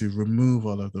wanting to remove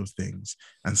all of those things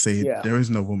and say, there is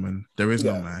no woman, there is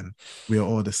no man, we are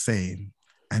all the same,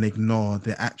 and ignore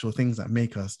the actual things that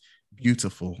make us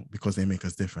beautiful because they make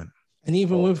us different. And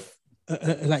even with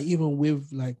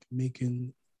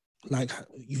making, like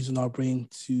using our brain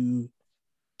to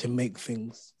make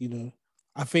things, you know,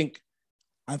 I think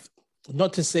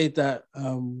not to say that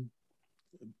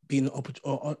being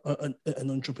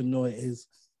an entrepreneur is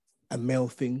a male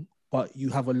thing, but you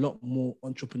have a lot more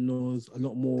entrepreneurs, a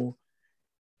lot more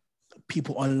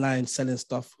people online selling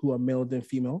stuff who are male than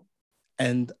female,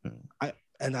 and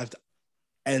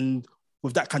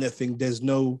with that kind of thing, there's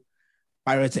no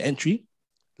barrier to entry.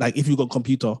 Like if you've got a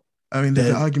computer, I mean,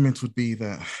 the argument would be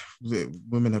that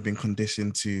women have been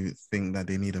conditioned to think that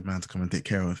they need a man to come and take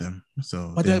care of them.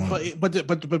 So, but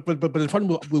the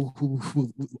problem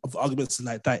with arguments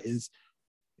like that is,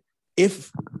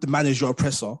 if the man is your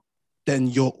oppressor, then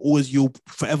you'll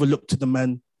forever look to the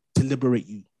man to liberate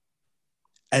you,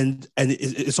 and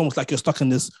it's almost like you're stuck in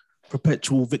this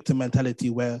perpetual victim mentality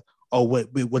where we're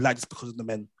like this because of the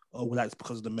men, we're like this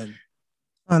because of the men.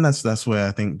 And that's where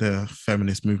I think the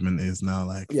feminist movement is now,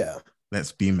 like,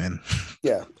 let's be men.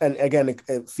 Yeah, and again,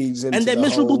 it feeds into, and they're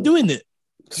miserable doing it.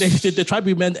 They try to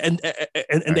be men, and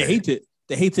they hate it.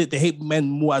 They hate it. They hate men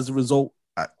more as a result.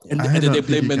 And then they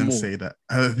blame men more. Say that.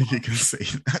 I don't think you can say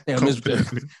that.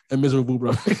 They're miserable,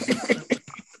 bro.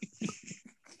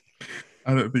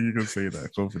 I don't think you can say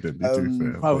that confidently. To be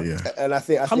fair, but yeah. And I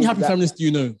think how many happy feminists do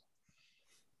you know?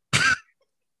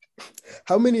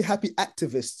 How many happy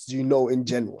activists do you know in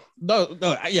general? No,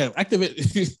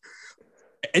 activists.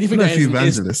 Anything that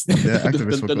evangelists, they're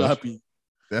activists. They're not happy.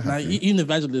 They're happy. Like, even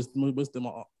evangelists, most of them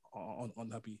are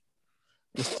unhappy.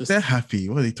 They're happy.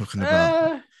 What are you talking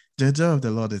about? The joy of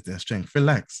the Lord is their strength.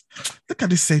 Relax. Look at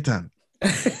this Satan.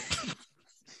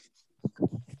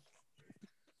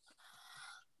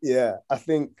 Yeah, I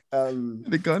think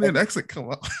the Ghanaian accent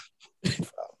come up.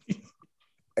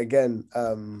 Again,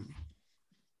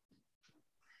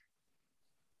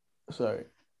 sorry.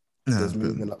 There's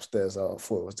movement upstairs. I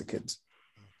thought it was the kids.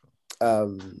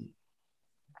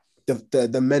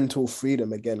 The mental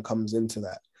freedom again comes into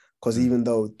that, because even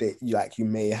though you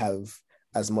may have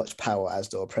as much power as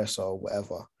the oppressor or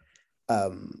whatever,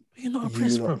 you're not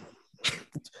oppressed, bro.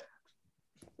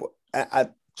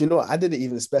 You know what? I didn't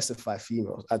even specify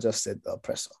females. I just said the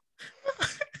oppressor.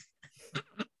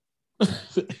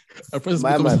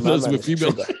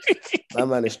 My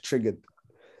man is triggered.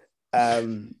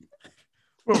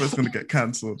 Robert's gonna get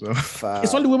cancelled.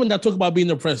 It's only women that talk about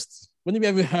being oppressed. When have you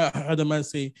ever heard a man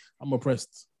say, "I'm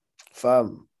oppressed"?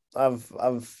 Fam, I've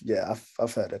heard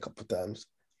it a couple of times.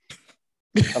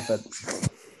 I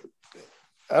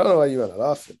don't know why you are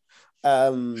laughing.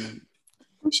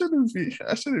 I shouldn't be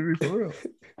for real.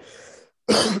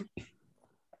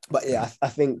 But yeah, I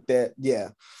think that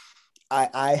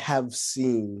I have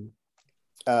seen,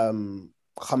 coming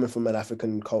from an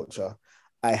African culture,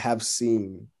 I have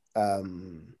seen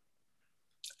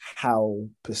how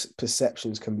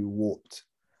perceptions can be warped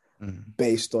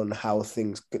based on how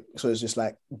things. So it's just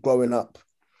like growing up,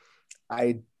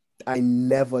 I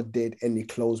never did any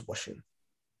clothes washing.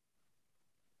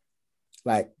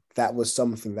 Like that was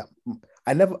something that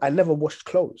I never washed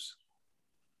clothes.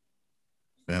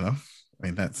 Fair enough. I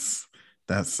mean, that's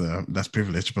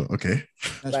privilege, but okay.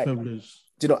 That's privilege.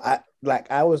 Do you know?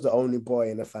 I was the only boy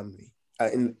in the family,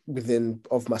 within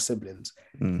of my siblings.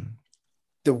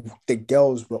 The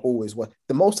girls were always what.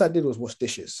 The most I did was wash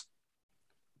dishes.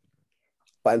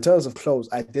 But in terms of clothes,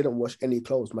 I didn't wash any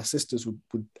clothes. My sisters would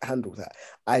handle that.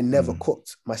 I never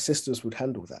cooked. My sisters would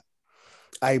handle that.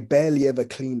 I barely ever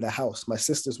cleaned the house. My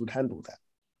sisters would handle that.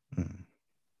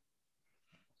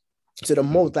 So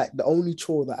the only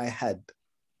chore that I had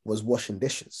was washing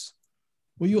dishes.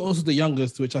 Well, you're also the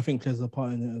youngest, which I think plays a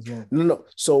part in it as well. No.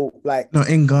 So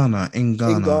in Ghana,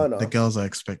 the girls are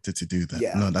expected to do that.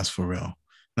 Yeah. No, that's for real.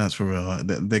 That's for real.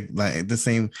 Like the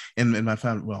same in my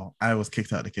family. Well, I was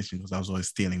kicked out of the kitchen because I was always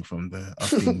stealing from the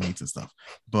upstream meat and stuff.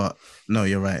 But no,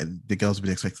 you're right. The girls will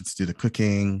be expected to do the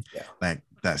cooking. Yeah. Like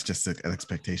that's just an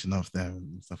expectation of them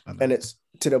and stuff like that. And it's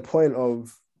to the point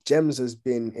of Gems has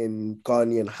been in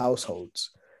Ghanaian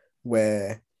households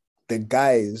where the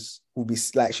guys will be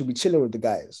like, she'll be chilling with the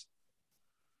guys,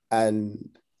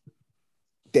 and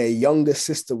their younger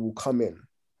sister will come in.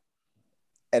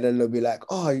 And then they'll be like,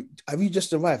 "Oh, have you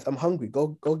just arrived? I'm hungry.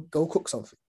 Go cook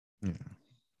something." Yeah.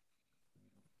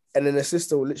 And then the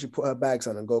sister will literally put her bags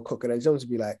on and go cook. And then James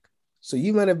would be like, so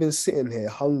you might have been sitting here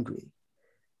hungry,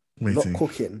 Waiting. not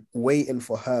cooking, waiting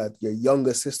for her, your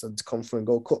younger sister, to come through and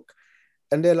go cook.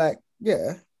 And they're like,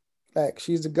 yeah, like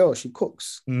she's a girl, she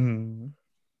cooks. Mm-hmm.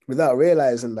 Without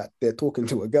realizing that they're talking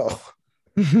to a girl.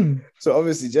 So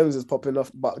obviously Gems is popping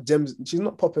off, but she's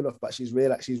not popping off, but she's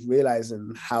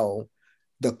realizing how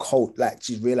the cult, like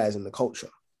she's realizing the culture.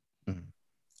 Mm.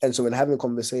 And so when having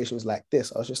conversations like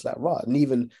this, I was just like, right. And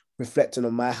even reflecting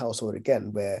on my household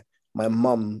again, where my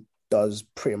mum does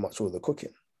pretty much all the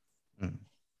cooking. Mm.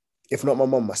 If not my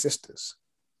mum, my sisters.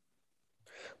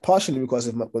 Partially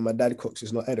because when my dad cooks,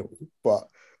 it's not edible, but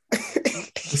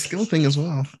it's a skill thing as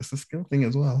well. It's a skill thing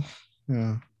as well.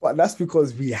 Yeah. But that's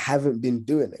because we haven't been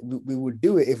doing it. We would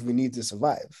do it if we need to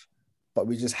survive, but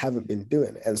we just haven't been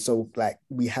doing it. And so like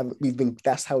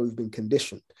that's how we've been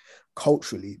conditioned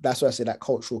culturally. That's why I say that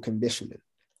cultural conditioning.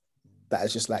 That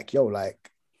is just like, yo, like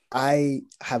I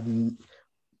have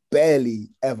barely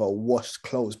ever washed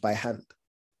clothes by hand.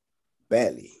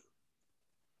 Barely.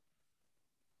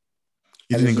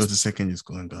 You didn't go to secondary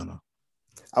school in Ghana?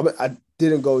 I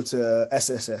didn't go to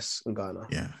SSS in Ghana.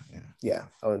 Yeah.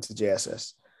 I went to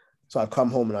JSS. So I'd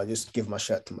come home and I'd just give my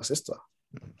shirt to my sister.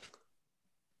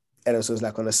 And then so it's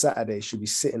like on a Saturday, she'd be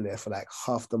sitting there for like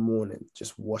half the morning,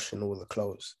 just washing all the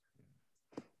clothes.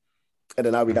 And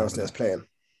then I'll be downstairs playing.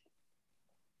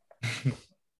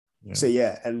 Yeah. So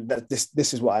yeah, and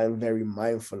this is what I am very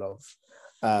mindful of.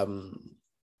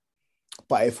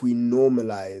 But if we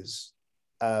normalize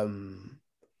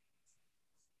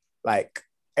like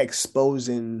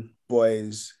exposing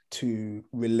boys to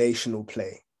relational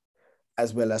play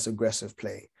as well as aggressive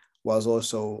play, whilst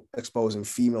also exposing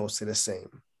females to the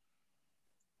same.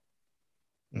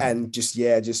 Mm. And just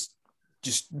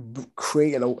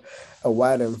creating a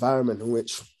wider environment in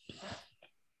which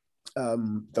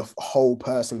the whole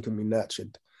person can be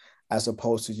nurtured as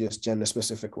opposed to just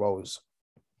gender-specific roles,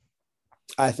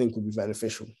 I think would be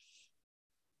beneficial.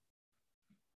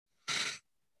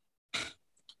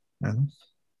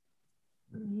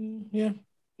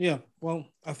 Yeah. Well,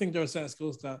 I think there are certain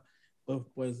skills that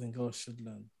both boys and girls should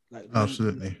learn. Like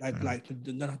absolutely, like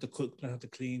learn how to cook, learn how to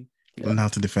clean, learn how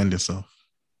to defend yourself.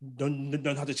 Don't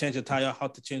how to change a tire, how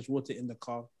to change water in the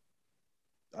car.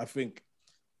 I think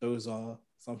those are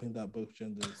something that both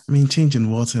genders. I mean,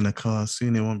 changing water in a car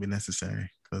soon it won't be necessary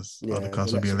because all the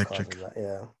cars will be electric.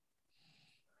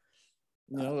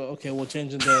 Okay, well,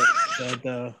 changing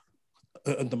the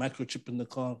microchip in the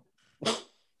car.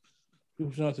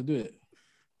 People should know how to do it.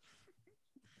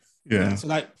 Yeah. So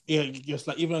like, just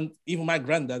like even my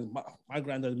granddad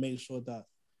made sure that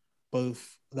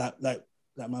both like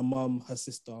my mom, her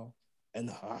sister, and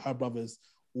her brothers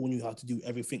all knew how to do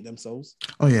everything themselves.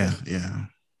 Oh yeah.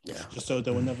 Just so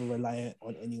they were never reliant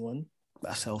on anyone.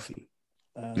 That's healthy.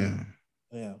 Yeah.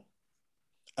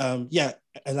 And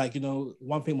like,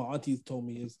 one thing my auntie told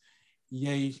me is,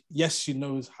 yes, she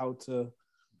knows how to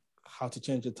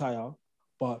change a tire,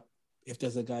 but if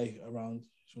there's a guy around,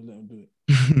 she'll let him do it.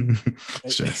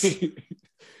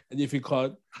 And if he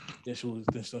can't, then she'll do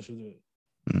it.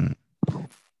 Mm.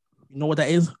 You know what that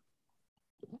is?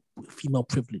 Female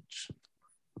privilege.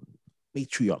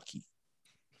 Matriarchy.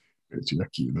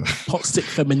 Toxic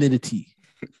femininity.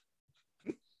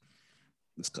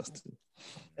 Disgusting.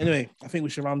 Anyway, I think we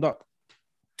should round up.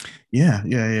 Yeah,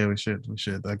 we should.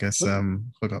 I guess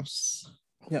hookups.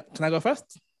 Yeah, can I go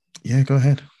first? Yeah, go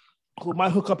ahead. Cool. My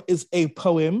hookup is a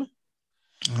poem.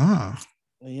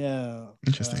 Yeah.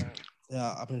 Interesting.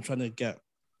 I've been trying to get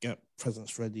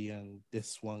presents ready, and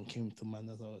this one came to mind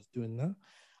as I was doing that.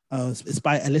 It's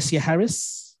by Alicia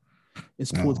Harris.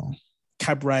 It's called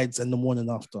Cab Rides and the Morning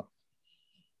After.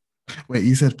 Wait,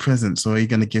 you said present, so are you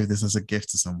going to give this as a gift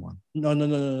to someone? No.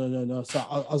 So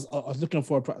I was looking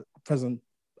for a present,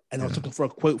 and I was looking for a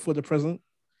quote for the present.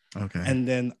 Okay. And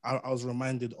then I was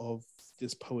reminded of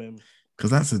this poem.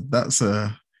 Because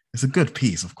it's a good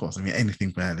piece, of course. I mean,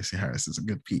 anything by Alicia Harris is a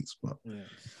good piece, but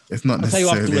it's not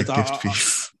necessarily a gift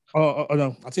piece. Oh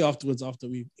no! I'll tell you afterwards,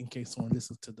 in case someone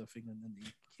listens to the thing and then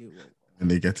they hear it. And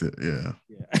they get it, yeah.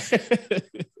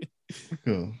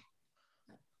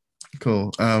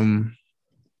 Cool.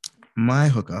 My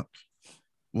hookup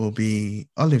will be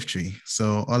Olive Tree.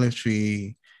 So Olive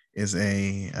Tree is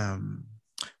a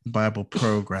Bible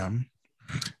program,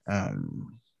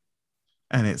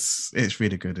 and it's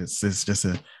really good. It's just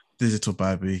a digital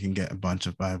Bible. You can get a bunch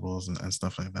of Bibles and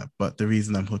stuff like that. But the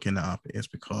reason I'm hooking it up is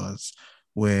because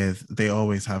they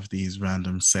always have these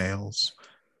random sales,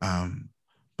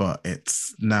 but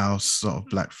it's now sort of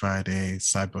Black Friday,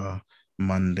 Cyber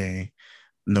Monday.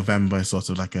 November is sort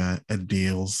of like a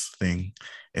deals thing.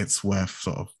 It's worth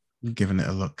sort of giving it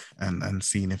a look and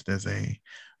seeing if there's a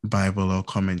Bible or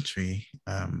commentary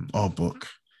or book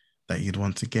that you'd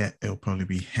want to get. It'll probably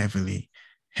be heavily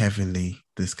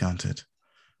discounted.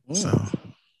 So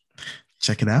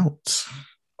check it out.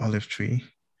 Olive Tree.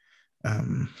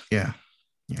 Yeah,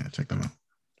 check them out.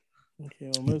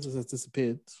 Okay, well, Moses has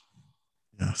disappeared.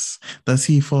 Yes. Does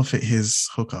he forfeit his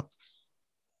hookup?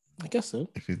 I guess so.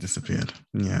 If he disappeared.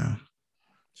 Yeah.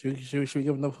 Should we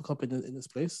give another hookup in this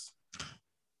place?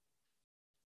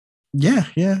 Yeah.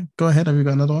 Go ahead. Have you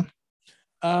got another one?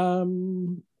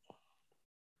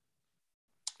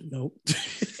 No.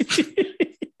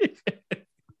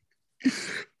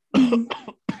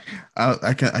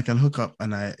 I can hook up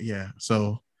and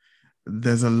so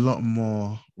there's a lot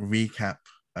more recap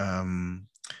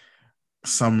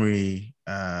summary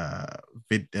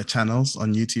channels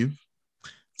on YouTube.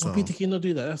 So Peter, can you not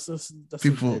do that? That's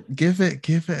people give it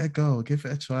a go, give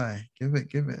it a try, give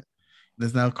it.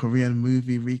 There's now Korean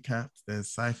movie recap, there's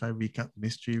sci-fi recap,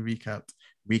 mystery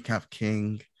recap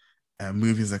king,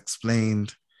 movies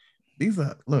explained. These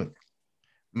are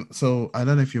so I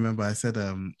don't know if you remember, I said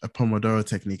a Pomodoro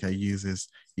technique I use is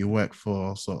you work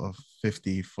for sort of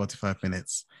 45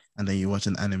 minutes and then you watch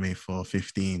an anime for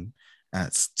 15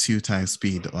 at 2 times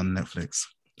speed on Netflix,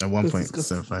 at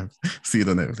 1.75 speed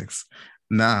on Netflix.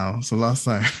 Now, so last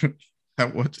time I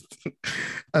worked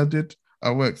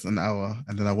an hour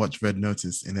and then I watched Red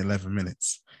Notice in 11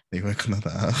 minutes. They work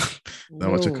another hour. Then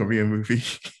I watch a Korean movie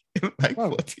in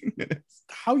 14 minutes.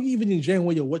 How are you even enjoying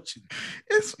what you're watching?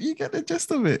 You get the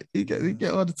gist of it. You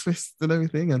get all the twists and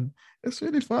everything, and it's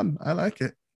really fun. I like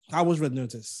it. How was Red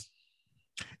Notice?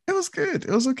 It was good.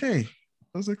 It was okay.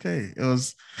 It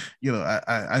was,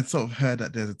 I sort of heard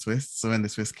that there's a twist. So when the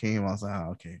twist came, I was like,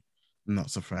 okay.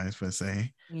 Not surprised per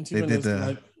se. They did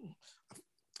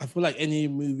I feel like any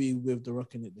movie with The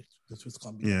Rock in it, the twist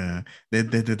can't be. Yeah, they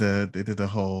did a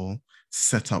whole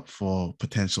setup for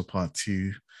potential part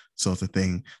 2 sort of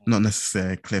thing. Not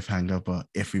necessarily a cliffhanger, but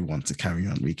if we want to carry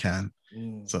on, we can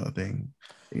sort of thing.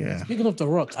 Yeah. Speaking of The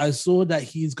Rock, I saw that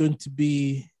he's going to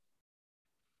be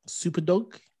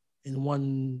Superdog in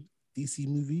one DC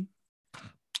movie.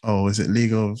 Oh, is it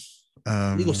League of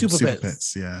Super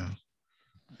Pets? Yeah.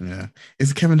 Yeah.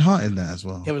 Is Kevin Hart in there as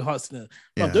well? Kevin Hart's in there.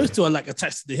 Yeah. Those two are like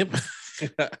attached to him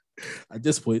at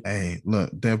this point. Hey,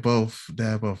 look, they're both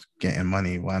getting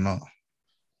money. Why not?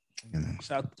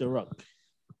 Shout out to The Rock.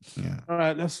 Yeah. All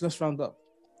right, let's round up.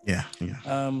 Yeah.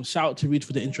 Shout out to Reed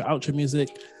for the intro outro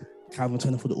music, Calvin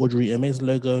Turner for the Audrey Amaze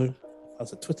logo.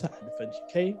 Us at Twitter at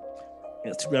DefenseUK,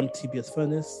 Instagram TBS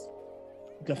Furnace.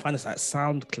 You can find us at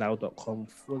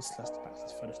soundcloud.com/Furnace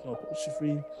no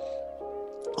apostrophe.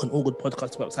 On all good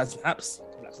podcast websites and apps,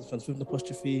 Blacksmith Furnace with an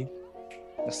apostrophe.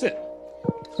 That's it.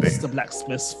 This is the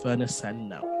Blacksmith Furnace and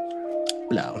now.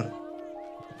 Blow.